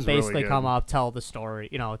then It he'll was really basically good. come up, tell the story,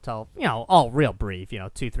 all real brief,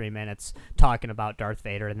 2-3 minutes talking about Darth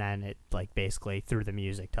Vader, and then it basically through the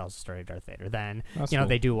music tells the story of Darth Vader. Then That's cool.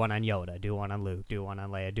 they do one on Yoda, do one on Luke, do one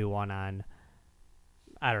on Leia, do one on.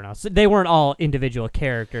 I don't know. So they weren't all individual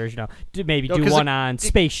characters, Maybe No, do 'cause one on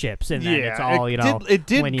spaceships, and then it's all It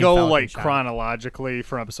did Millennium go Falcon like shot. chronologically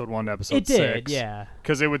from episode 1 to episode It 6. did, yeah.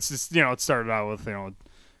 Because it was just, it started out with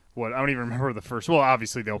what I don't even remember the first. Well,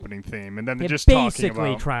 obviously the opening theme, and then they're just talking basically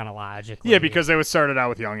about. chronologically. Yeah, because they started out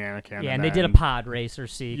with young Anakin. and they did a then- pod racer Yeah,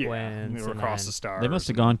 sequence. they were and across then- the stars. they must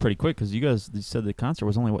have gone pretty quick because you said the concert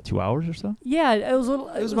was only 2 hours or so. Yeah, it was a little.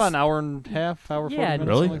 It was about an hour and a half, hour 40 Yeah, minutes.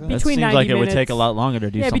 Really? something like That that. Between seems 90 like it would take a minutes. lot longer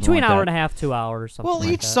to do Yeah, something between like hour that. and a half, 2 hours. Something Well, like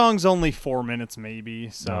each that. song's only 4 minutes, maybe.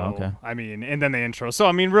 So, Oh, okay. I mean, and then the intro. So,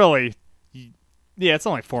 I mean, really, yeah, it's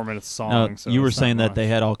only 4 minutes song. Now, so you were it's not saying that much. they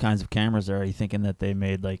had all kinds of cameras there. Are you thinking that they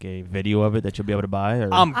made like a video of it that you'll be able to buy? Or?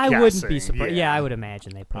 I wouldn't be guessing, surprised. Yeah, I would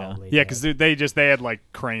imagine they probably. Yeah, did. because they had like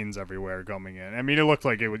cranes everywhere coming in. I mean, it looked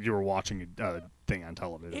like you were watching a thing on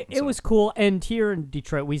television. It was cool. And here in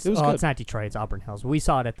Detroit, was it's good. not Detroit, it's Auburn Hills. We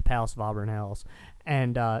saw it at the Palace of Auburn Hills.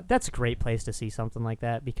 And that's a great place to see something like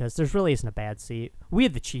that because there's really isn't a bad seat. We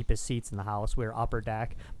had the cheapest seats in the house. We were upper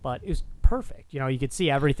deck, but it was perfect. You could see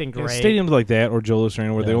everything Yeah, great. stadiums like that or Joe Louis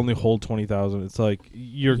Arena where they Yeah. only hold 20,000, it's like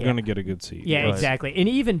you're Yeah. going to get a good seat. Yeah, Right. exactly. And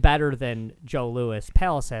even better than Joe Louis,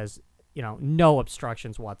 Palace has no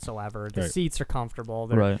obstructions whatsoever. The Right. seats are comfortable.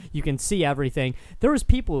 Right. You can see everything. There was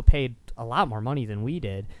people who paid a lot more money than we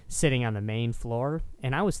did sitting on the main floor,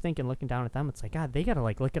 and I was thinking, looking down at them, it's like, God, they got to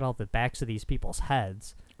look at all the backs of these people's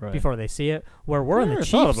heads Right. before they see it. Where we're in I the never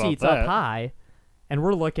thought cheap about seats that. up high, and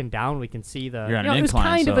we're looking down. We can see the. You're on an it was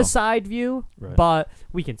incline, kind of a so- side view, Right. but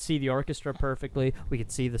we can see the orchestra perfectly. We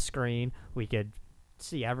could see the screen. We could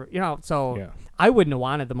see so Yeah. I wouldn't have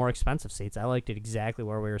wanted the more expensive seats. I liked it exactly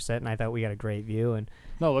where we were sitting. I thought we got a great view, and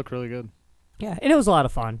No, it looked really good. yeah, and it was a lot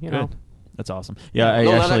of fun. Good. That's awesome. Yeah, I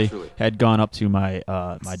actually had gone up to my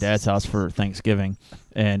my dad's house for Thanksgiving,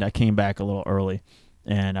 and I came back a little early.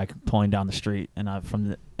 and I could pulling down the street, and from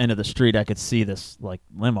the end of the street I could see this like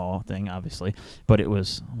limo thing, obviously, but I'm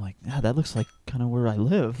like, yeah, that looks like kind of where I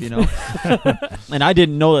live, you know. And I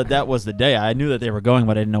didn't know that was the day. I knew that they were going,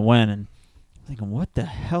 but I didn't know when. And thinking, what the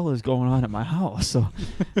hell is going on at my house? So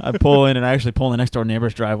I pull in and I actually pull in the next door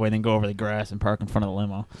neighbor's driveway, and then go over the grass and park in front of the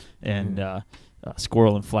limo. And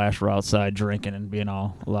Squirrel and Flash were outside drinking and being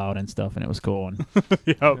all loud and stuff, and it was cool. And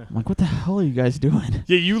Yep. I'm like, what the hell are you guys doing?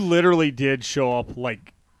 Yeah, you literally did show up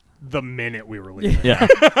like the minute we were leaving. Yeah.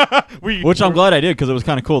 Which I'm glad I did, because it was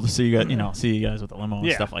kind of cool to see you guys, see you guys with the limo and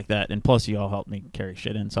Yeah. stuff like that. And plus, you all helped me carry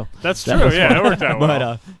shit in. So That's that true. was Yeah, fun. it worked out well.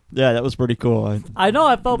 But yeah, that was pretty cool. I know.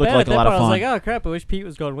 I felt Looked bad like at a that lot point. of I was fun. like, oh crap! I wish Pete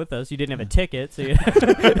was going with us. You didn't have a ticket, so you And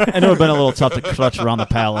it would have been a little tough to clutch around the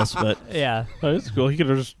palace, but yeah. Oh, that's cool. He could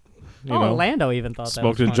have just, Orlando even thought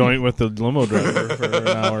smoked that a was joint with the limo driver for an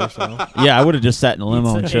hour or so. yeah, I would have just sat in the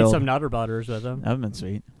limo and ate chilled. some Nutter Butters with him. That would have been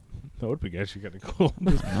sweet. That would be actually kind of cool.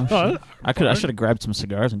 Oh, shit. I should have grabbed some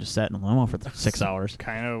cigars and just sat in the limo for 6 hours.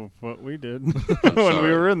 Kind of what we did when we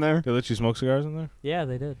were in there. They let you smoke cigars in there? Yeah,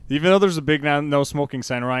 they did. Even though there's a big no smoking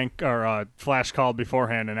sign, Ryan or Flash called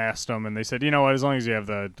beforehand and asked them, and they said, you know what, as long as you have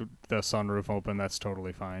the sunroof open, that's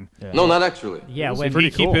totally fine. Yeah. No, not actually. Yeah, Did when he pretty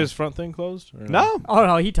keep cool. his front thing closed? Or No, Oh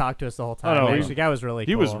no, he talked to us the whole time. Oh, no, Actually, the guy was really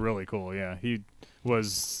he cool. was really cool. Yeah, he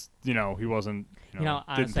was. He wasn't. Didn't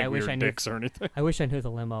honestly, think I we wish were I knew. dicks or anything. I wish I knew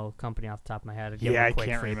the limo company off the top of my head. I'd give Yeah, them I a quick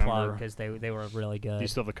can't free remember. plug because they were really good. Do you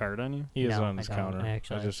still have the card on you? He is No, on his I don't, counter.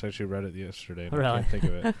 actually. I just actually read it yesterday. And Really? I can't think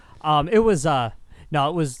of it. It was no,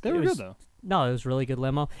 it was. They it were was, good though. No, it was really good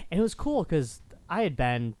limo, and it was cool because I had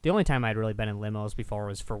been the only time I'd really been in limos before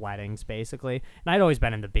was for weddings, basically, and I'd always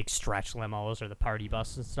been in the big stretch limos or the party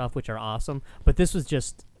buses and stuff, which are awesome. But this was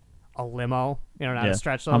just a limo, not a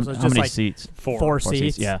stretch limo. So it was How just many like seats? four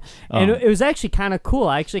seats. Yeah. And it was actually kind of cool.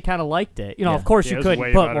 I actually kind of liked it. Of course Yeah, you it was could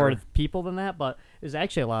way put more better. people than that, but it was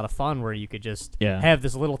actually a lot of fun where you could just Yeah. have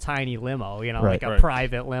this little tiny limo, Right. like a Right.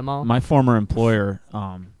 private limo. My former employer,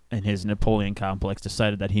 in his Napoleon complex,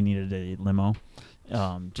 decided that he needed a limo,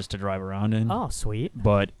 just to drive around in. Oh, sweet.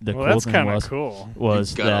 But the Well, cool that's thing kind of was cool.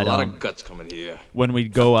 was Got that a lot of guts coming here. when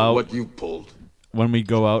we'd go out, What you pulled.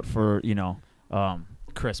 for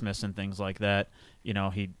Christmas and things like that,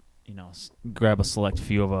 he'd grab a select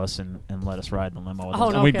few of us and let us ride in the limo with him. Oh,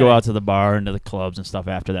 And no we'd go kidding. out to the bar and to the clubs and stuff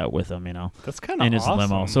after that with him, That's kind of in his awesome.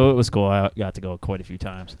 limo. So it was cool. I got to go quite a few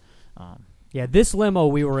times. Yeah, this limo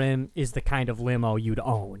we were in is the kind of limo you'd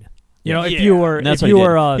own. Yeah. If you were And that's if what you he did.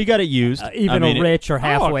 were He got it used. even I mean, a rich or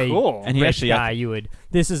halfway cool. And he rich actually- guy, you would.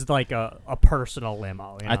 This is like a personal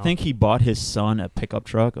limo. I think he bought his son a pickup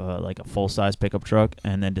truck, like a full-size pickup truck,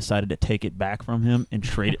 and then decided to take it back from him and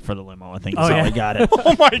trade it for the limo. I think that's how he got it.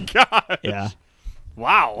 Oh my god! Yeah.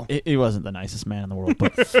 Wow. He wasn't the nicest man in the world,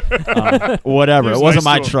 but whatever. He It was wasn't nice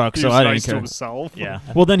my to him. truck, He so was I nice didn't to care. himself. Yeah.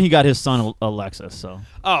 Well, then he got his son a Lexus, so.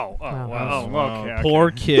 Oh, Wow. wow. Wow. Okay. Poor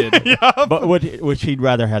kid. But which he'd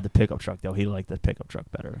rather have the pickup truck though. He liked the pickup truck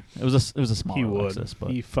better. It was a smaller He would. Lexus, but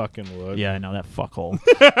He fucking would. yeah, I know that fuckhole.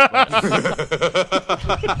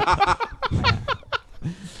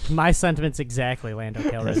 My sentiments exactly, Lando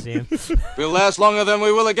Calrissian. We'll last longer than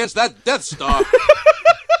we will against that Death Star.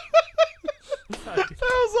 That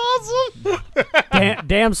was awesome.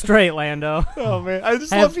 damn straight, Lando. Oh man, I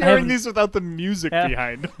just Have- love hearing have- these without the music Yeah.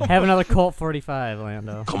 behind. Have another Colt 45,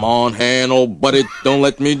 Lando. Come on, Han, old buddy, don't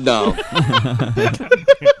let me down.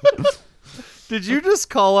 Did you just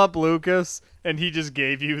call up Lucas and he just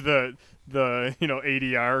gave you the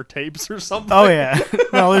ADR tapes or something? Oh yeah.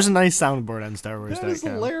 No, there's a nice soundboard on Star Wars. That is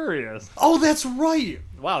hilarious. Oh, that's right.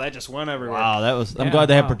 Wow, that just went everywhere. Wow, that was. I'm Yeah, glad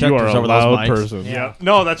they have wow. You protectors are a over those loud mics. person. Yeah.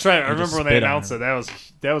 No, that's right. I You remember just when they spit on announced it.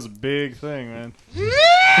 it. That was a big thing, man.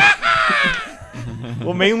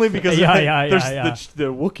 Well, mainly because Yeah. there's the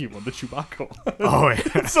Wookiee one, the Chewbacca one. Oh yeah.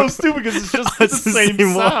 It's so stupid because it's just the It's the same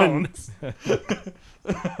same sound.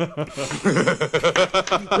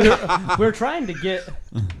 We're trying to get.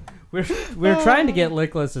 We're trying to get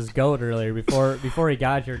Lickless's goat earlier before he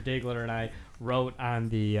got here. Diggler and I wrote on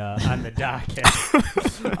the docket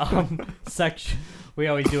section. We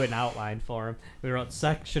always do an outline for him. We wrote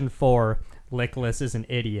section 4. Lickless is an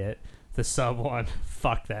idiot. The sub one,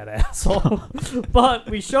 fuck that asshole. But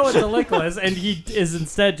we show it to Lickless, and he is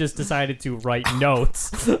instead just decided to write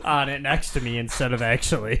notes on it next to me instead of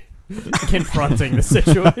actually confronting the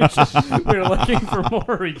situation. We were looking for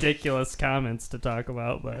more ridiculous comments to talk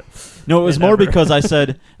about, but No, it was It more never- because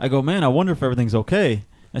I go, man, I wonder if everything's okay.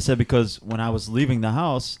 I said because when I was leaving the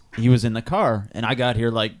house, he was in the car, and I got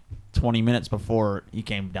here like 20 minutes before he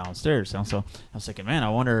came downstairs. So I was thinking, man, I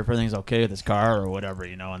wonder if everything's okay with his car or whatever,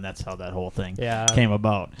 and that's how that whole thing yeah. came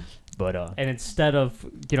about. But and instead of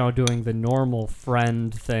doing the normal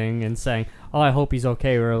friend thing and saying, "Oh, I hope he's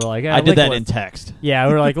okay," we were like, I did that in text. Yeah,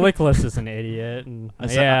 we were like, "Lickless is an idiot," and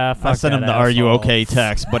I fuck sent him that the "Are you asshole." okay?"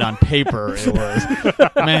 text, but on paper it was,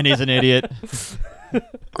 "Man, he's an idiot."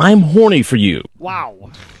 I'm horny for you. Wow.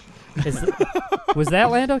 Was that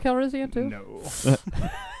Lando Calrissian too? No.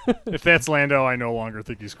 If that's Lando, I no longer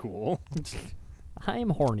think he's cool. I'm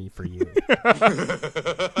horny for you,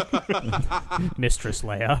 Mistress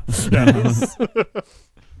Leia.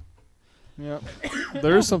 Yeah.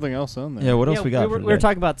 There's something else on there. Yeah, what else we got? We for were today?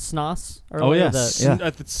 talking about snus earlier. Oh yes, yeah.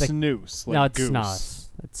 It's snooze. Like No, it's goose. snus.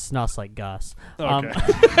 It's snus like Gus. Okay.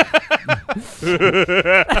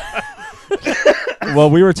 Well,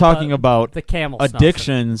 we were talking about the camel snus.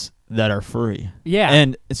 addictions that are free. Yeah.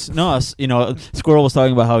 And snus, Squirrel was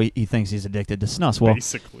talking about how he thinks he's addicted to snus. Well,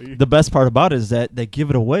 Basically. the best part about it is that they give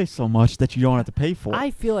it away so much that you don't have to pay for it.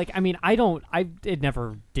 I feel like, it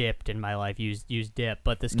never dipped in my life, used dip,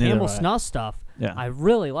 but this Neither camel have I. snus stuff, Yeah. I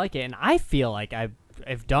really like it, and I feel like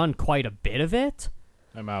I've done quite a bit of it.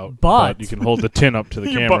 I'm out. But- you can hold the tin up to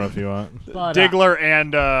the You camera bu- if you want. But, Diggler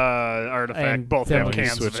and Artifact and both then have we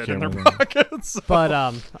cans of switch it in their cameras. pockets. But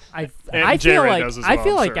I And feel Jared like does as I well,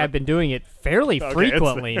 feel I'm like sure. I've been doing it fairly Okay,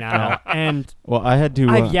 frequently now, and Well, I had to.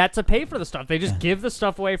 I've yet to pay for the stuff. They just give the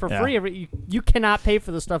stuff away for Yeah. free. You cannot pay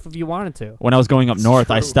for the stuff if you wanted to. When I was going up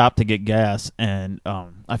north, I true. stopped to get gas, and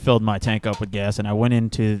I filled my tank up with gas, and I went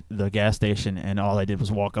into the gas station, and all I did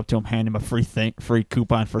was walk up to him, hand him a free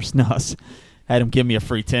coupon for snus, had him give me a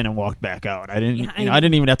free tin, and walked back out. I didn't, Yeah, I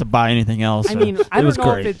didn't even have to buy anything else. I mean, I it don't was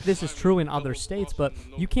know great. if this is true in other states, but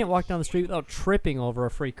you can't walk down the street without tripping over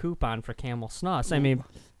a free coupon for Camel Snus. I mean,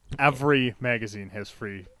 Every magazine has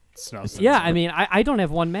free snus. in yeah, it. I mean, I don't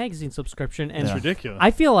have one magazine subscription, and It's ridiculous.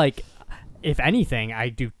 I feel like, if anything, I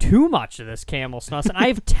do too much of this Camel Snus, and I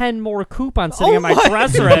have 10 more coupons sitting on my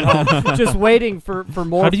dresser at home, just waiting for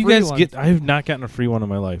more. How do you free guys ones. get? I have not gotten a free one in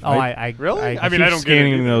my life. Oh, I Really? I I mean, keep I don't get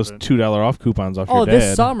scanning it either, those but- $2 off coupons off Oh, your dad.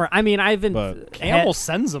 this summer. I mean, I've been. But Camel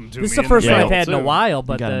sends them to me. This is the in first one mail, I've had in a too. while,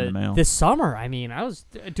 but got it in the mail. this summer, I mean, I was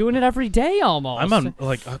doing it every day almost. I'm on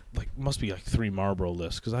like must be like 3 Marlboro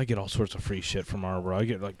lists because I get all sorts of free shit from Marlboro.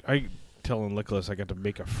 I telling Nicholas I got to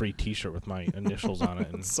make a free T-shirt with my initials on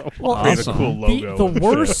it. And So Well, made awesome. a cool logo. The and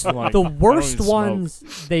worst, shit. Like, the I don't worst even smoke.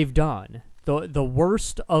 ones they've done. The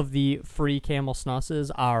worst of the free Camel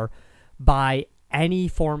Snusses are buy any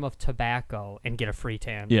form of tobacco and get a free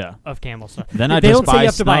tan Yeah. of Camel Snus. Then I they just don't say buy you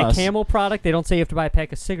have to buy a snus. Camel product. They don't say you have to buy a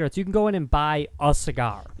pack of cigarettes. You can go in and buy a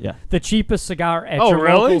cigar. Yeah. The cheapest cigar at Oh, your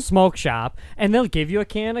really? local smoke shop, and they'll give you a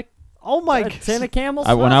can of my a tin of Camel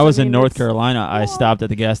When Snus. I was in mean, North it's- Carolina, I What? stopped at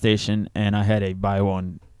the gas station and I had a buy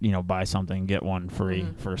one, buy something get one free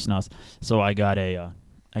Mm-hmm. for snus. So I got a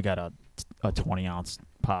 20-ounce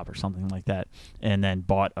pop or something like that, and then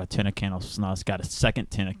bought a tin of Camel Snus. Got a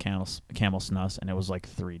second tin of Camel Snus, and it was like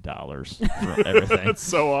 $3 for everything. That's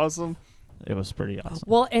so awesome. It was pretty awesome.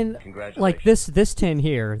 Well, and like this tin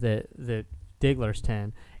here, the Diggler's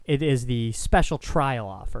tin, it is the special trial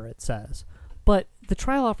offer. It says, but the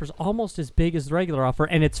trial offer is almost as big as the regular offer,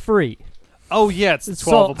 and it's free. Oh yeah, it's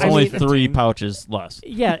So, 12. It's only I mean- 3 pouches less.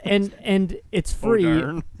 Yeah, and it's free. Oh,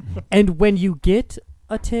 darn. And when you get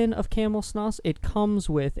a tin of Camel Snus, it comes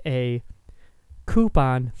with a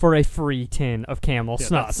coupon for a free tin of Camel Yeah, Snus.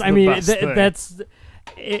 that's I the mean, best thing. that's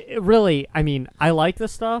it really. I mean, I like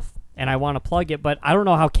this stuff and I want to plug it, but I don't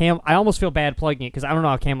know how I almost feel bad plugging it because I don't know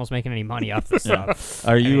how Camel's making any money off this stuff.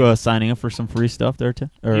 Are you signing up for some free stuff there too?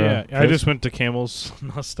 Or, yeah, I Chris? just went to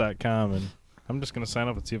camelsnus.com and I'm just gonna sign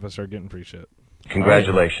up and see if I start getting free shit.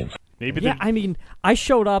 Congratulations. Maybe Yeah, I mean, I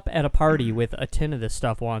showed up at a party with a tin of this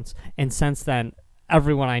stuff once, and since then,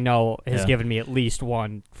 everyone I know has Yeah. given me at least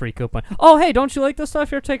one free coupon. Oh, hey, don't you like this stuff?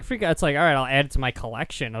 Here, take a free. It's like, all right, I'll add it to my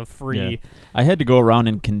collection of free. Yeah. I had to go around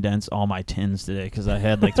and condense all my tins today because I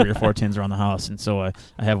had like 3 or 4 tins around the house, and so I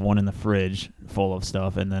have one in the fridge full of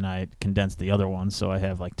stuff, and then I condensed the other one, so I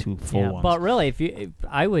have like 2 full Yeah, ones. but really,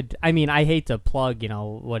 I mean, I hate to plug,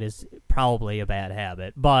 what is probably a bad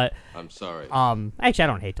habit, but I'm sorry. actually, I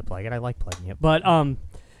don't hate to plug it. I like plugging it, but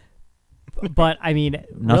I mean,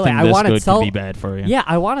 Nothing really, I this want good to tell. could be bad for you. Yeah,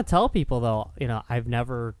 I want to tell people though. I've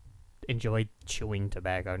never enjoyed chewing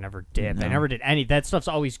tobacco. I've never dipped. I No. never did any. That stuff's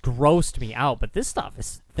always grossed me out. But this stuff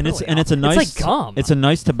is And it's really a nice It's like gum. It's a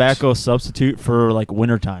nice tobacco substitute for like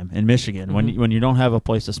wintertime in Michigan when you don't have a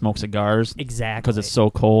place to smoke cigars exactly because it's so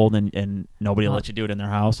cold and nobody will Well, let you do it in their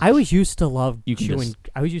house. I always used to love You can chewing. just-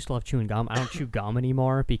 I always used to love chewing gum. I don't chew gum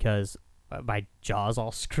anymore because my jaw's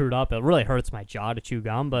all screwed up. It really hurts my jaw to chew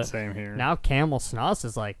gum. But Same here. now Camel Snus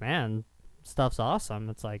is like, man, stuff's awesome.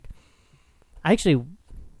 It's like, I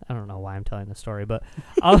I don't know why I'm telling this story, but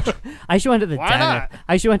I actually went to the dentist.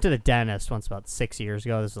 I actually went to the dentist once about 6 years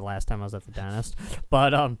ago. This is the last time I was at the dentist.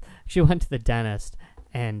 But she went to the dentist,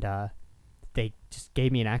 and they just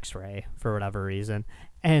gave me an X-ray for whatever reason.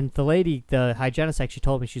 And the lady, the hygienist, actually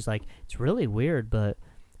told me, she's like, it's really weird, but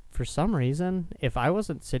for some reason, if I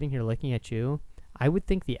wasn't sitting here looking at you, I would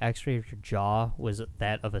think the X-ray of your jaw was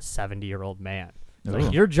that of a 70-year-old man.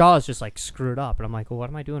 Like, your jaw is just like screwed up, and I'm like, well,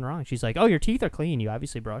 what am I doing wrong? She's like, oh, your teeth are clean. You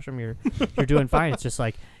obviously brush them. You're doing fine. It's just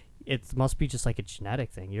like, it must be just like a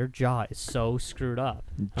genetic thing. Your jaw is so screwed up.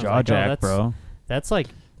 Jaw like, jack, bro. That's like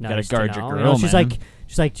nice gotta guard to know. your You know, grill, man.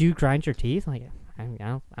 she's like, do you grind your teeth? I'm like,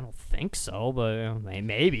 I don't think so, but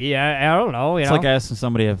maybe. I don't know. It's like asking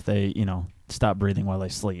somebody if they, stop breathing while they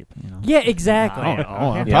sleep. Yeah, exactly. I don't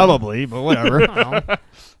know. Yeah. Probably, but whatever. I don't know.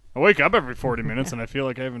 I wake up every 40 minutes and I feel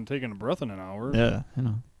like I haven't taken a breath in an hour. Yeah,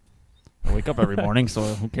 I wake up every morning, so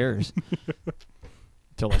who cares?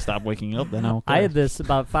 Until I stop waking up, then I'll. I had this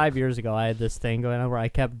about 5 years ago. I had this thing going on where I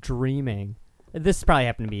kept dreaming. This probably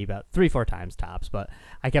happened to me about 3-4 times tops, but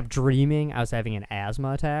I kept dreaming I was having an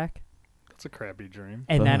asthma attack. That's a crappy dream.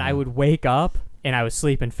 And then I would wake up and I was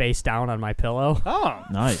sleeping face down on my pillow. Oh,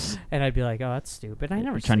 nice. And I'd be like, "Oh, that's stupid." I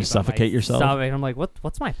never Trying to sleep on my suffocate yourself? stomach. And I'm like,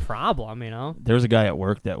 "What's my problem?" There was a guy at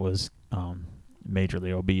work that was majorly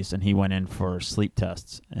obese, and he went in for sleep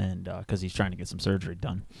tests, and because he's trying to get some surgery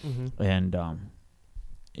done, and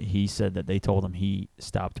he said that they told him he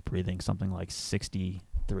stopped breathing something like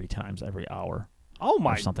 63 times every hour. Oh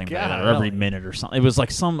my or something God! like that, or every minute or something. It was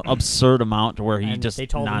like some absurd amount to where he and just they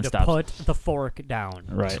told him nonstop. to put the fork down.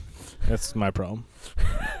 Right. That's my problem.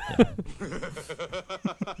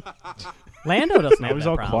 Lando doesn't have He's that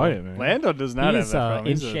all problem. quiet, man. Lando does not have He's that problem.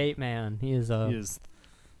 in He's a- shape, man. He is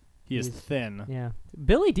He is thin. Yeah.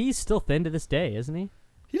 Billy D's still thin to this day, isn't he?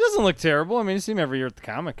 He doesn't look terrible. I mean, you see him every year at the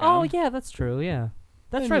Comic-Con. Oh yeah, that's true. Yeah,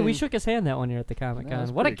 that's right. We shook his hand that one year at the Comic Con.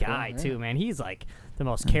 that's What a pretty cool, guy yeah. too, man. He's like the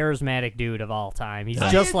most charismatic dude of all time. He's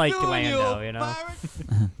just like Lando, you know.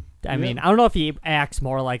 I mean, I don't know if he acts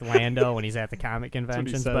more like Lando when he's at the comic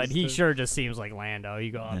conventions, but he sure just seems like Lando.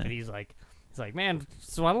 You go up and he's like, man,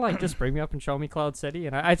 so why don't like just bring me up and show me Cloud City?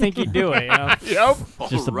 And I think he'd do it. You know? Yep.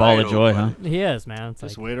 Just a ball of joy, huh? He is, man. It's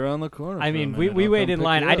Just like, wait around the corner. I for a mean, minute. we I'll waited come in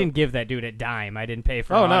line. pick I you didn't up. give that dude a dime. I didn't pay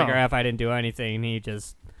for Oh, an no. autograph. I didn't do anything.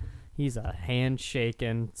 He's a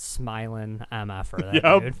handshaking, smiling MFer, that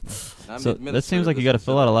Yep. dude. So that seems like you got to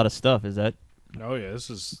fill out a lot of stuff. Is that Oh yeah, this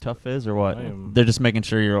is. tough Fizz or what? I am- They're just making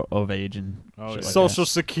sure you're of age and Oh, shit yeah. like Social that.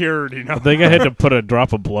 Security. No. I think I had to put a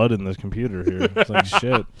drop of blood in this computer here. It's like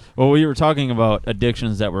shit. Well, we were talking about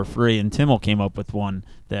addictions that were free, and Timmel came up with one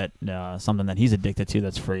that something that he's addicted to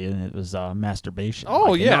that's free, and it was masturbation.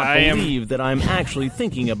 Oh yeah, Not I am. believe that I'm actually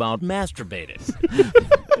thinking about masturbating.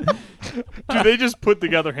 Do they just put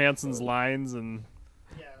together Hanson's lines and?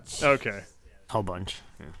 Okay, Whole bunch.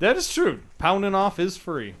 Yeah. that is true. Pounding off is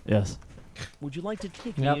free. Yes. Would you like to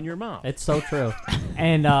take Yep. me in your mouth? It's so true.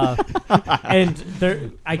 And there,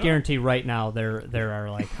 I guarantee right now there are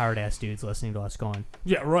like hard ass dudes listening to us going,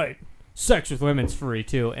 yeah, right. Sex with women's free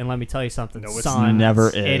too. And let me tell you something, No, it's son, never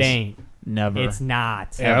is. It ain't. Never. It's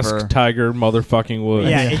not. Ever. Ask Tiger motherfucking Woods.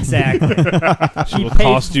 Yeah, exactly. It will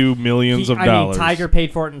cost you millions of dollars. I mean, Tiger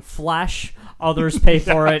paid for it in flesh. Others pay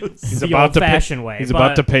for it the old-fashioned way. He's but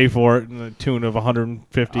about to pay for it in the tune of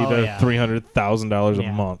 $150,000 Oh, to yeah. $300,000 a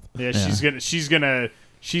Yeah. month. Yeah, she's gonna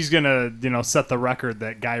set the record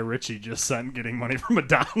that Guy Ritchie just set getting money from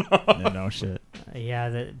Madonna. Yeah, no shit.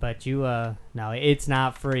 yeah, but you no, it's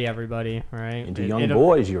not free, everybody. Right? And to young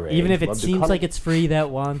boys your age, even if it love to seems cuddle. like it's free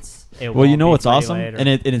that once, it Well, you won't know be what's free awesome, later. and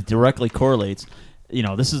it directly correlates. You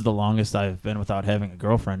know, this is the longest I've been without having a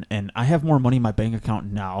girlfriend, and I have more money in my bank account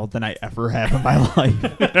now than I ever have in my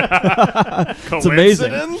life. It's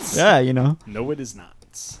amazing. Coincidence? Yeah, you know. No, it is not.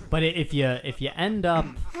 But if you end up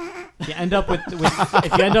with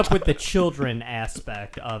the children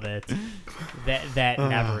aspect of it, that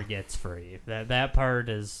never gets free. That part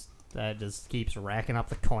that just keeps racking up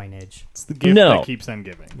the coinage. It's the gift that keeps on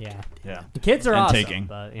giving. Yeah. Yeah. The kids are And awesome, taking.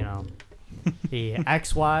 but you know, the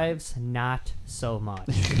ex-wives not so much.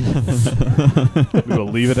 We will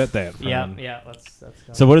leave it at that. Yeah, friend. yeah. Let's go.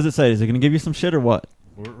 So what does it say? Is it going to give you some shit or what?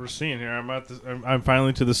 We're seeing here. I'm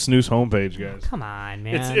finally to the snooze homepage, guys. Come on,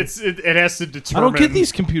 man. It has to I determine. don't get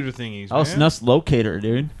these computer thingies. Oh, man. Snus Locator,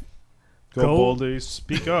 dude. Go Boldy.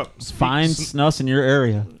 Speak up. Find Snus in your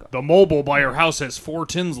area. The mobile by your house has 4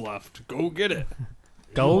 tins left. Go get it.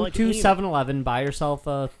 Go to 7-Eleven, buy yourself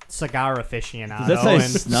a cigar aficionado. Does that say and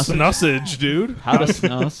Snus? Snussage, dude. How to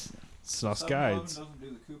Snus? Snus guides.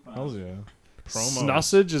 Hell yeah. Promo.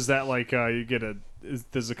 Snussage, is that like you get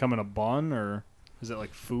does it come in a bun or is it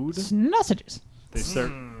like food? Snusages. They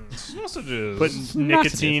start Sausages. Put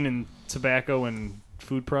nicotine and tobacco and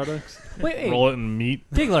food products. Wait. Roll it in meat.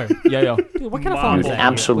 Diggler. Yeah. Dude, what kind of phone is that?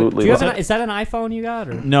 Absolutely. Do you have is that an iPhone you got?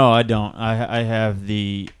 Or? No, I don't. I have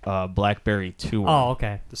the BlackBerry 2. Oh,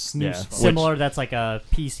 okay. The snooze Yeah. phone. Similar. That's like a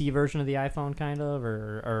PC version of the iPhone, kind of,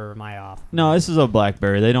 or am I off? No, this is a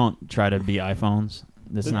BlackBerry. They don't try to be iPhones.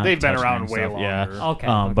 This is not They've been touchscreen around way stuff. longer. Yeah.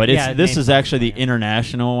 Okay. But it's Yeah, this name is actually the something, yeah.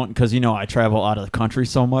 international one because I travel out of the country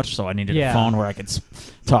so much, so I needed a phone where I could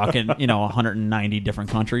talk in 190 different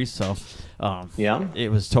countries. So Yeah.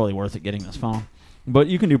 it was totally worth it getting this phone. But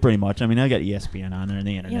you can do pretty much. I mean, I got ESPN on there and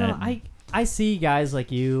the internet. I see guys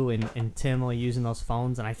like you and Tim using those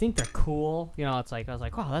phones, and I think they're cool. It's like I was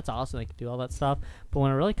like, wow, that's awesome. They can do all that stuff. But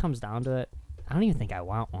when it really comes down to it, I don't even think I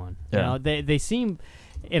want one. Yeah. They seem.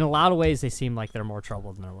 In a lot of ways, they seem like they're more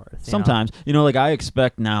trouble than they're worth. Sometimes, like I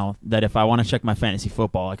expect now that if I want to check my fantasy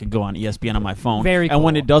football, I could go on ESPN on my phone. Very And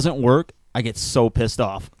when cool. it doesn't work, I get so pissed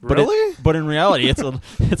off. Really? But in reality, it's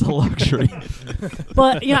a luxury.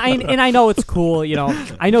 But I know it's cool.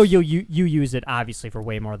 I know you use it obviously for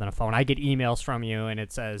way more than a phone. I get emails from you, and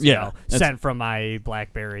it says sent from my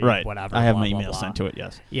BlackBerry, right. whatever. I have blah, my blah, email blah. sent to it.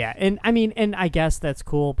 Yes. Yeah, and I guess that's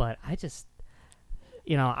cool, but I just.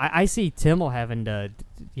 I see Timmel having to,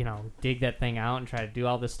 dig that thing out and try to do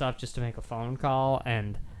all this stuff just to make a phone call,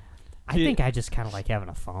 and I think I just kind of like having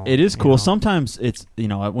a phone. It is cool. Sometimes it's,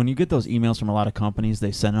 when you get those emails from a lot of companies,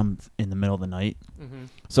 they send them in the middle of the night. Mm-hmm.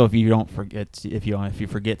 So if you don't forget, if you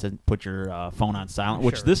forget to put your phone on silent,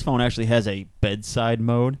 which Sure. this phone actually has a bedside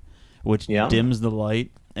mode, which Yeah. dims the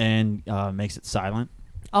light and makes it silent.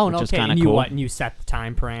 Oh, which no, is okay. kinda And you cool. and you set the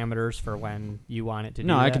time parameters for when you want it to do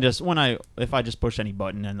No, that? I can just if I just push any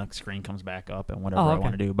button, then the screen comes back up and whatever I okay.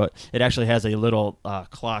 want to do. But it actually has a little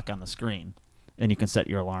clock on the screen, and you can set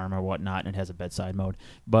your alarm or whatnot, and it has a bedside mode.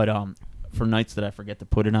 But for nights that I forget to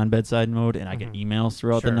put it on bedside mode and I get emails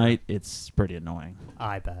throughout the Sure. night, it's pretty annoying.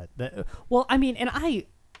 I bet.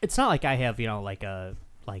 It's not like I have, like a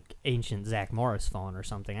ancient Zach Morris phone or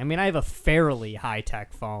something. I mean, I have a fairly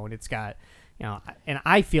high-tech phone. It's got, and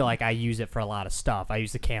I feel like I use it for a lot of stuff. I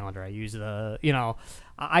use the calendar. I use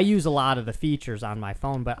I use a lot of the features on my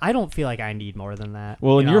phone, but I don't feel like I need more than that.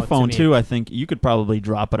 Well, in your phone to me. too, I think you could probably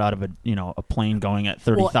drop it out of a plane going at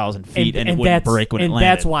 30,000 feet, and it wouldn't that's- break when it and landed.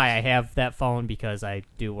 that's why I have that phone, because I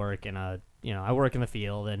do work in I work in the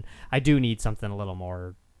field, and I do need something a little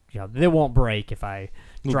more, they won't break if I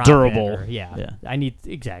drop Durable. it. Yeah. I need,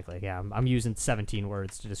 exactly. Yeah, I'm using 17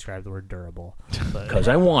 words to describe the word durable. Because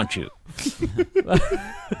I want you.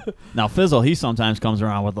 Now Fizzle, he sometimes comes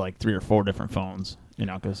around with like 3 or 4 different phones,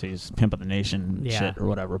 because he's pimp of the nation shit or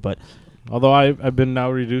whatever. But Although I've been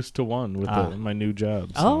now reduced to one with my new job.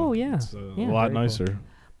 So Oh, yeah. It's Yeah, a lot very nicer. cool.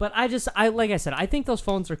 But like I said, I think those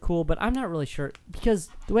phones are cool, but I'm not really sure, because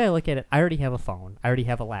the way I look at it, I already have a phone. I already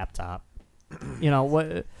have a laptop.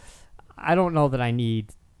 What? I don't know that I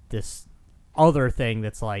need this other thing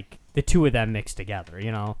that's like the two of them mixed together,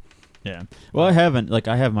 yeah. Well, I have my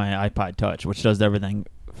iPod Touch, which does everything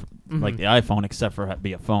like the iPhone except for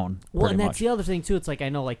be a phone. Well, and pretty that's much. the other thing too. It's like I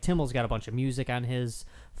know like Timmel's got a bunch of music on his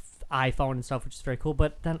iPhone and stuff, which is very cool.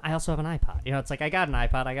 But then I also have an iPod. It's like I got an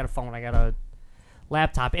iPod, I got a phone, I got a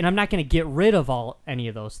laptop, and I'm not going to get rid of any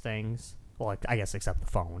of those things. Well, I guess except the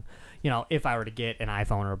phone. If I were to get an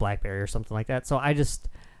iPhone or a BlackBerry or something like that. So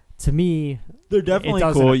to me, they're definitely it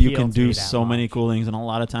doesn't cool. You appeal can to me do that so many much. cool things, and a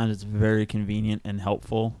lot of times it's very convenient and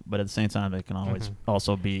helpful. But at the same time, it can always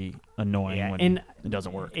also be annoying when it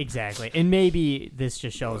doesn't work. Exactly. And maybe this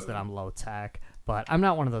just shows that I'm low tech, but I'm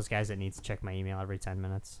not one of those guys that needs to check my email every 10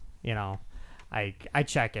 minutes. I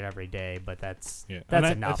check it every day, but that's And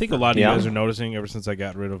enough. I think a lot of you guys are noticing ever since I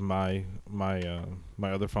got rid of my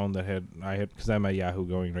other phone I had because I had my Yahoo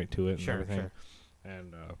going right to it and everything. Sure.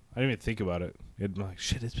 And I didn't even think about it. It'd be like,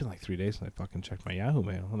 shit, it's been like 3 days since I fucking checked my Yahoo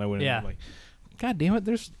mail. And I went in and I'm like, God damn it,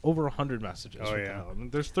 there's over 100 messages. Oh, What the yeah. hell?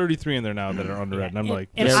 There's 33 in there now that are unread. And I'm like,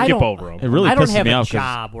 and just I skip don't- over them. It really I don't pisses have me a off 'cause-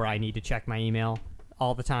 job where I need to check my email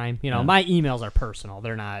all the time. My emails are personal.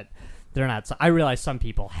 They're not. So I realize some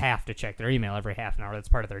people have to check their email every half an hour. That's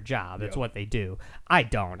part of their job. That's what they do. I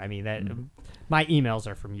don't. I mean, that my emails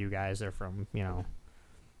are from you guys. They're from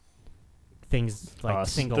things like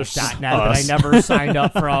Us. singles.net There's that I us. never signed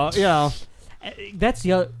up for. That's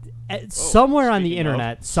the other. Somewhere on the speaking of.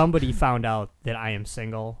 internet, somebody found out that I am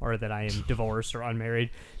single or that I am divorced or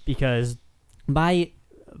unmarried, because my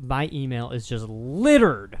email is just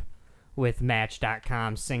littered with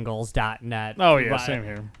Match.com, Singles.net. Oh, yeah, But same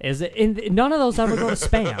here. Is it? And none of those ever go to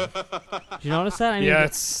spam. Did you notice that? I mean, Yeah,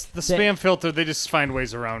 it's the spam filter. They just find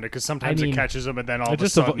ways around it because sometimes it catches them, and then all It of a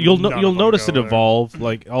just sudden you'll none of you'll them notice go it there. evolve.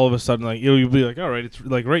 Like all of a sudden, like you'll be like, all right, it's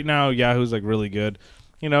like right now Yahoo's like really good,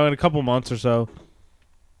 in a couple months or so,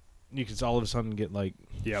 you can all of a sudden get like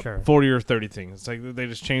Sure. 40 or 30 things. It's like they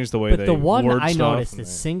just changed the way But they the one word I stuff noticed and is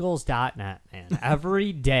they- singles.net, man.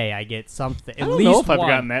 Every day I get something. At I don't least know if I've one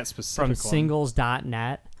gotten that specific from one.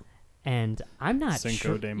 singles.net. And I'm not Cinco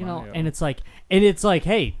sure, de you know, Mayo. and it's like,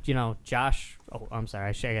 hey, Josh. Oh, I'm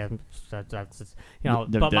sorry. That's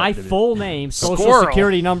but my full name, social Squirrel.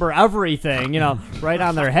 security number, everything, right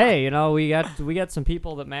on there. Hey, we got some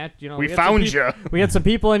people that match. We found you. We had some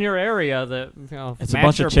people in your area that It's a match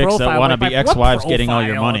bunch your of chicks that profile. wanna Like, be what ex-wives getting all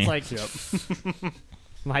your profile? money. It's like,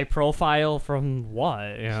 my profile from what?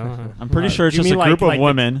 I'm pretty sure it's Do you just a mean group like of the-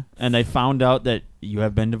 women, and they found out that you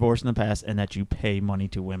have been divorced in the past and that you pay money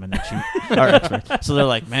to women that you are experts. So they're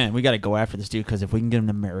like, man, we got to go after this dude because if we can get him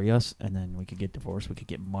to marry us and then we could get divorced, we could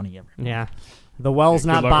get money every month. Yeah. The well's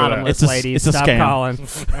Yeah, not good luck with that. bottomless, ladies. It's a Stop scam. calling.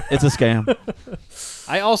 It's a scam.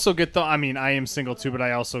 I also get I am single too, but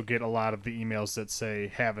I also get a lot of the emails that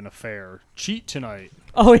say have an affair, cheat tonight.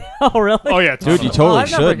 Oh, yeah. Oh, really? Oh yeah, Dude, you totally. totally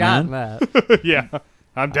I've never should, gotten man. that. Yeah,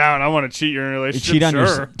 I'm down. I want to cheat. You're in a You relationship. cheat on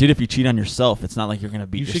sure. dude. If you cheat on yourself, it's not like you're gonna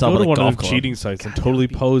beat You should yourself go at to a one golf of those club. cheating sites and totally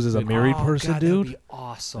pose as a married Oh, person, God, dude. That'd be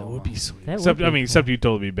awesome. That would be sweet. That Except, would be except you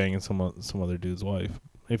totally be banging some other dude's wife.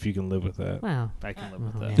 If you can live with that. Wow. I can live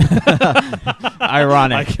with Oh, that. man.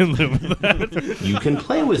 Ironic. I can live with that. You can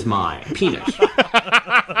play with my penis.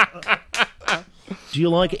 Do you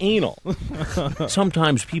like anal?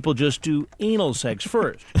 Sometimes people just do anal sex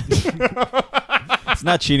first. It's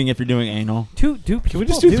not cheating if you're doing anal. Do Can we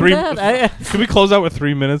just people do three? that? Can we close out with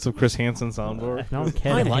 3 minutes of Chris Hansen soundboard? No, I'm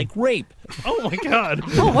kidding. I like rape. Oh my God!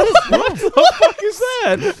 What is that? the fuck is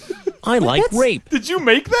that? I like that's- rape. Did you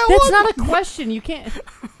make that That's one? not a question. You can't.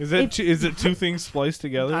 Is it two things spliced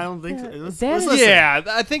together? I don't think so. That is- Yeah,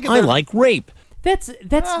 I think I like rape. That's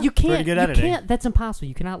you can't. pretty good editing. You can't. That's impossible.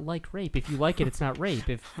 You cannot like rape. If you like it, it's not rape.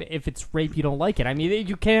 If it's rape, you don't like it. I mean,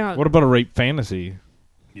 you can't. What about a rape fantasy?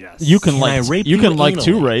 Yes. You can Can I like rape you you can like anally?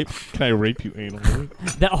 to rape. Can I rape you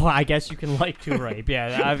anally? I guess you can like to rape.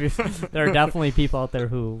 Yeah, obviously, there are definitely people out there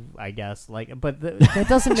who I guess like, it, but that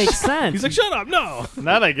doesn't make sense. He's like, shut up, no.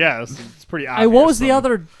 Not. I guess it's pretty obvious. What was the though.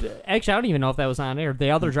 other? Actually, I don't even know if that was on air.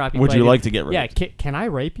 The other drop you Would played, you like to get raped? Yeah, can I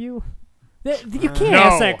rape you? You can't No.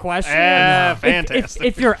 ask that question. Fantastic.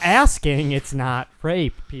 If you're asking, it's not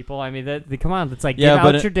rape, people. I mean, come on. It's like Yeah, give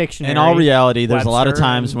but out your dictionary. in all reality, there's a lot of Webster,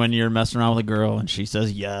 times and- when you're messing around with a girl and she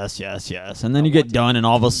says yes, yes, yes, and then you get done and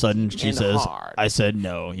all of a sudden she And says, hard. "I said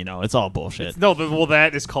no." It's all bullshit. No, well,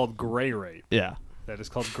 that is called gray rape. Yeah. That is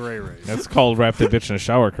called gray rape. That's called wrap that bitch in a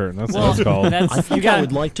shower curtain. That's Well, what it's called. that's, I you think got I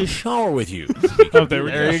would like to shower with you. Oh,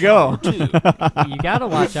 there you go. you got to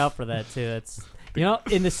watch out for that too. It's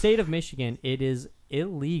in the state of Michigan, it is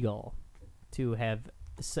illegal to have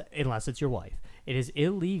unless it's your wife. It is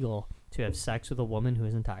illegal to have sex with a woman who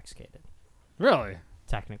is intoxicated. Really?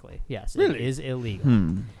 Technically, yes, Really? it is illegal.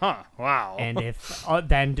 Huh. Wow. And if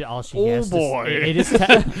then all she Oh, has boy. to it is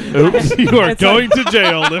Oops, you are It's going to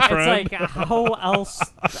jail, my it's friend. like how else?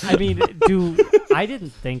 I mean, I didn't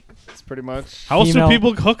think It's pretty much. How else do female-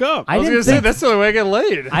 people hook up? I I was didn't gonna say think that's the only way I get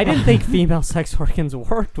laid. I didn't think female sex organs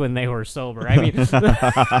worked when they were sober. I mean,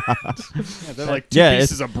 They're like two Yeah,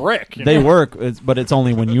 pieces of brick. you They know? work, but it's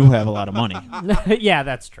only when you have a lot of money. yeah,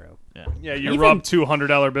 that's true. Yeah, you Even- rub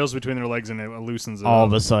 $200 bills between their legs and it loosens it All up.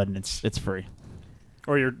 of a sudden, it's free.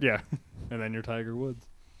 Or you're and then you're Tiger Woods.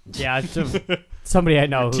 Yeah, somebody I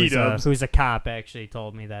know T-dubs. who's a cop actually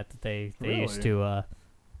told me that they used Really? to.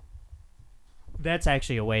 That's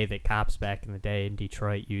actually a way that cops back in the day in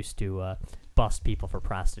Detroit used to bust people for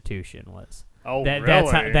prostitution. Was Oh, that,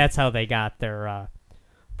 really? that's how they got their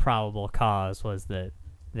probable cause was that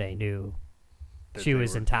they knew That she they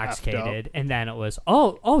was were effed intoxicated, and then it was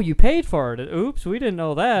oh you paid for it. Oops, we didn't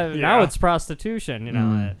know that. Now Yeah. it's prostitution. You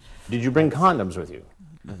know. Did you bring condoms with you?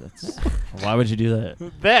 Why would you do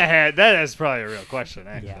that? That is probably a real question,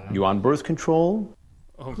 actually. Yeah. You on birth control?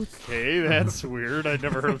 Okay, that's weird. I'd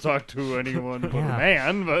never heard him talk to anyone but a Yeah.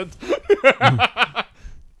 man, but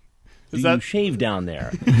Do is you that shave down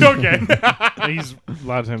there? okay? A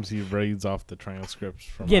lot of times he reads off the transcripts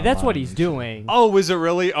from. Yeah, that's what online. he's doing. Oh, is it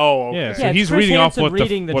really? Oh, okay. Yeah, so Yeah, he's Chris reading off Hansen what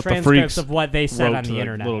reading the the what the transcripts freaks of what they said wrote on to the the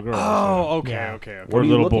internet. little girls. Oh, okay, Yeah. okay, okay. What are you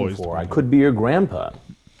little looking boys. for? I could be your grandpa.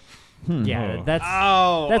 Yeah, Oh. that's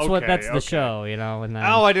Oh, that's the okay. show, you know. And then,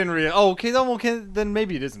 Oh, I didn't read. Oh, okay. Then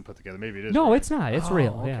maybe it isn't put together. Maybe it is. no, real. it's not. It's Oh,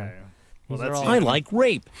 real. Okay. Yeah. Well, These are that's all- I like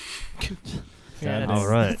rape. Yeah, All that's-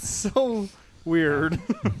 right. so weird.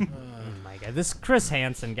 Oh my god, this Chris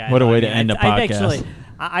Hansen guy. What a though, way I to mean, end a I podcast. actually,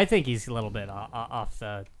 I think he's a little bit off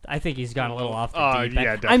the. I think he's gone a little off the deep end. yeah,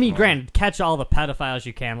 I definitely. mean, granted, catch all the pedophiles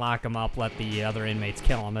you can, lock them up, let the other inmates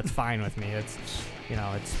kill them. That's fine with me.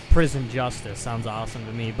 it's prison justice. Sounds awesome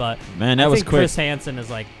to me, but Man, that I was think quick. Chris Hansen is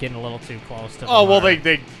like getting a little too close to. Oh well,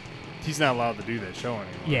 Lamar. he's not allowed to do that show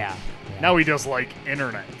anymore. Yeah. Now he does like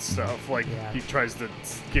internet stuff. Like Yeah. he tries to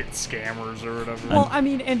get scammers or whatever. Well, I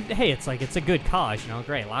mean, and hey, it's a good cause,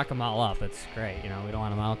 great, lock them all up. It's great, we don't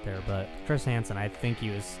want them out there. But Chris Hansen, I think he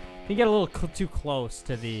got a little too close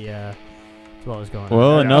to the to what was going on.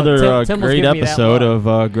 Well, another Tim was great giving me that episode look.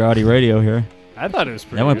 of Growdy Radio here. I thought it was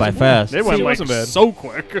pretty. That went by good. fast. They went See, it like wasn't bad. so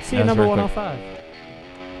quick. See That was number very quick.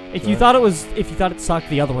 105. If you thought it sucked,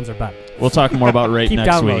 the other ones are better. We'll talk more about rate Keep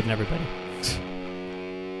next week. downloading, everybody.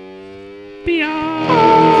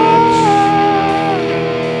 Beyond.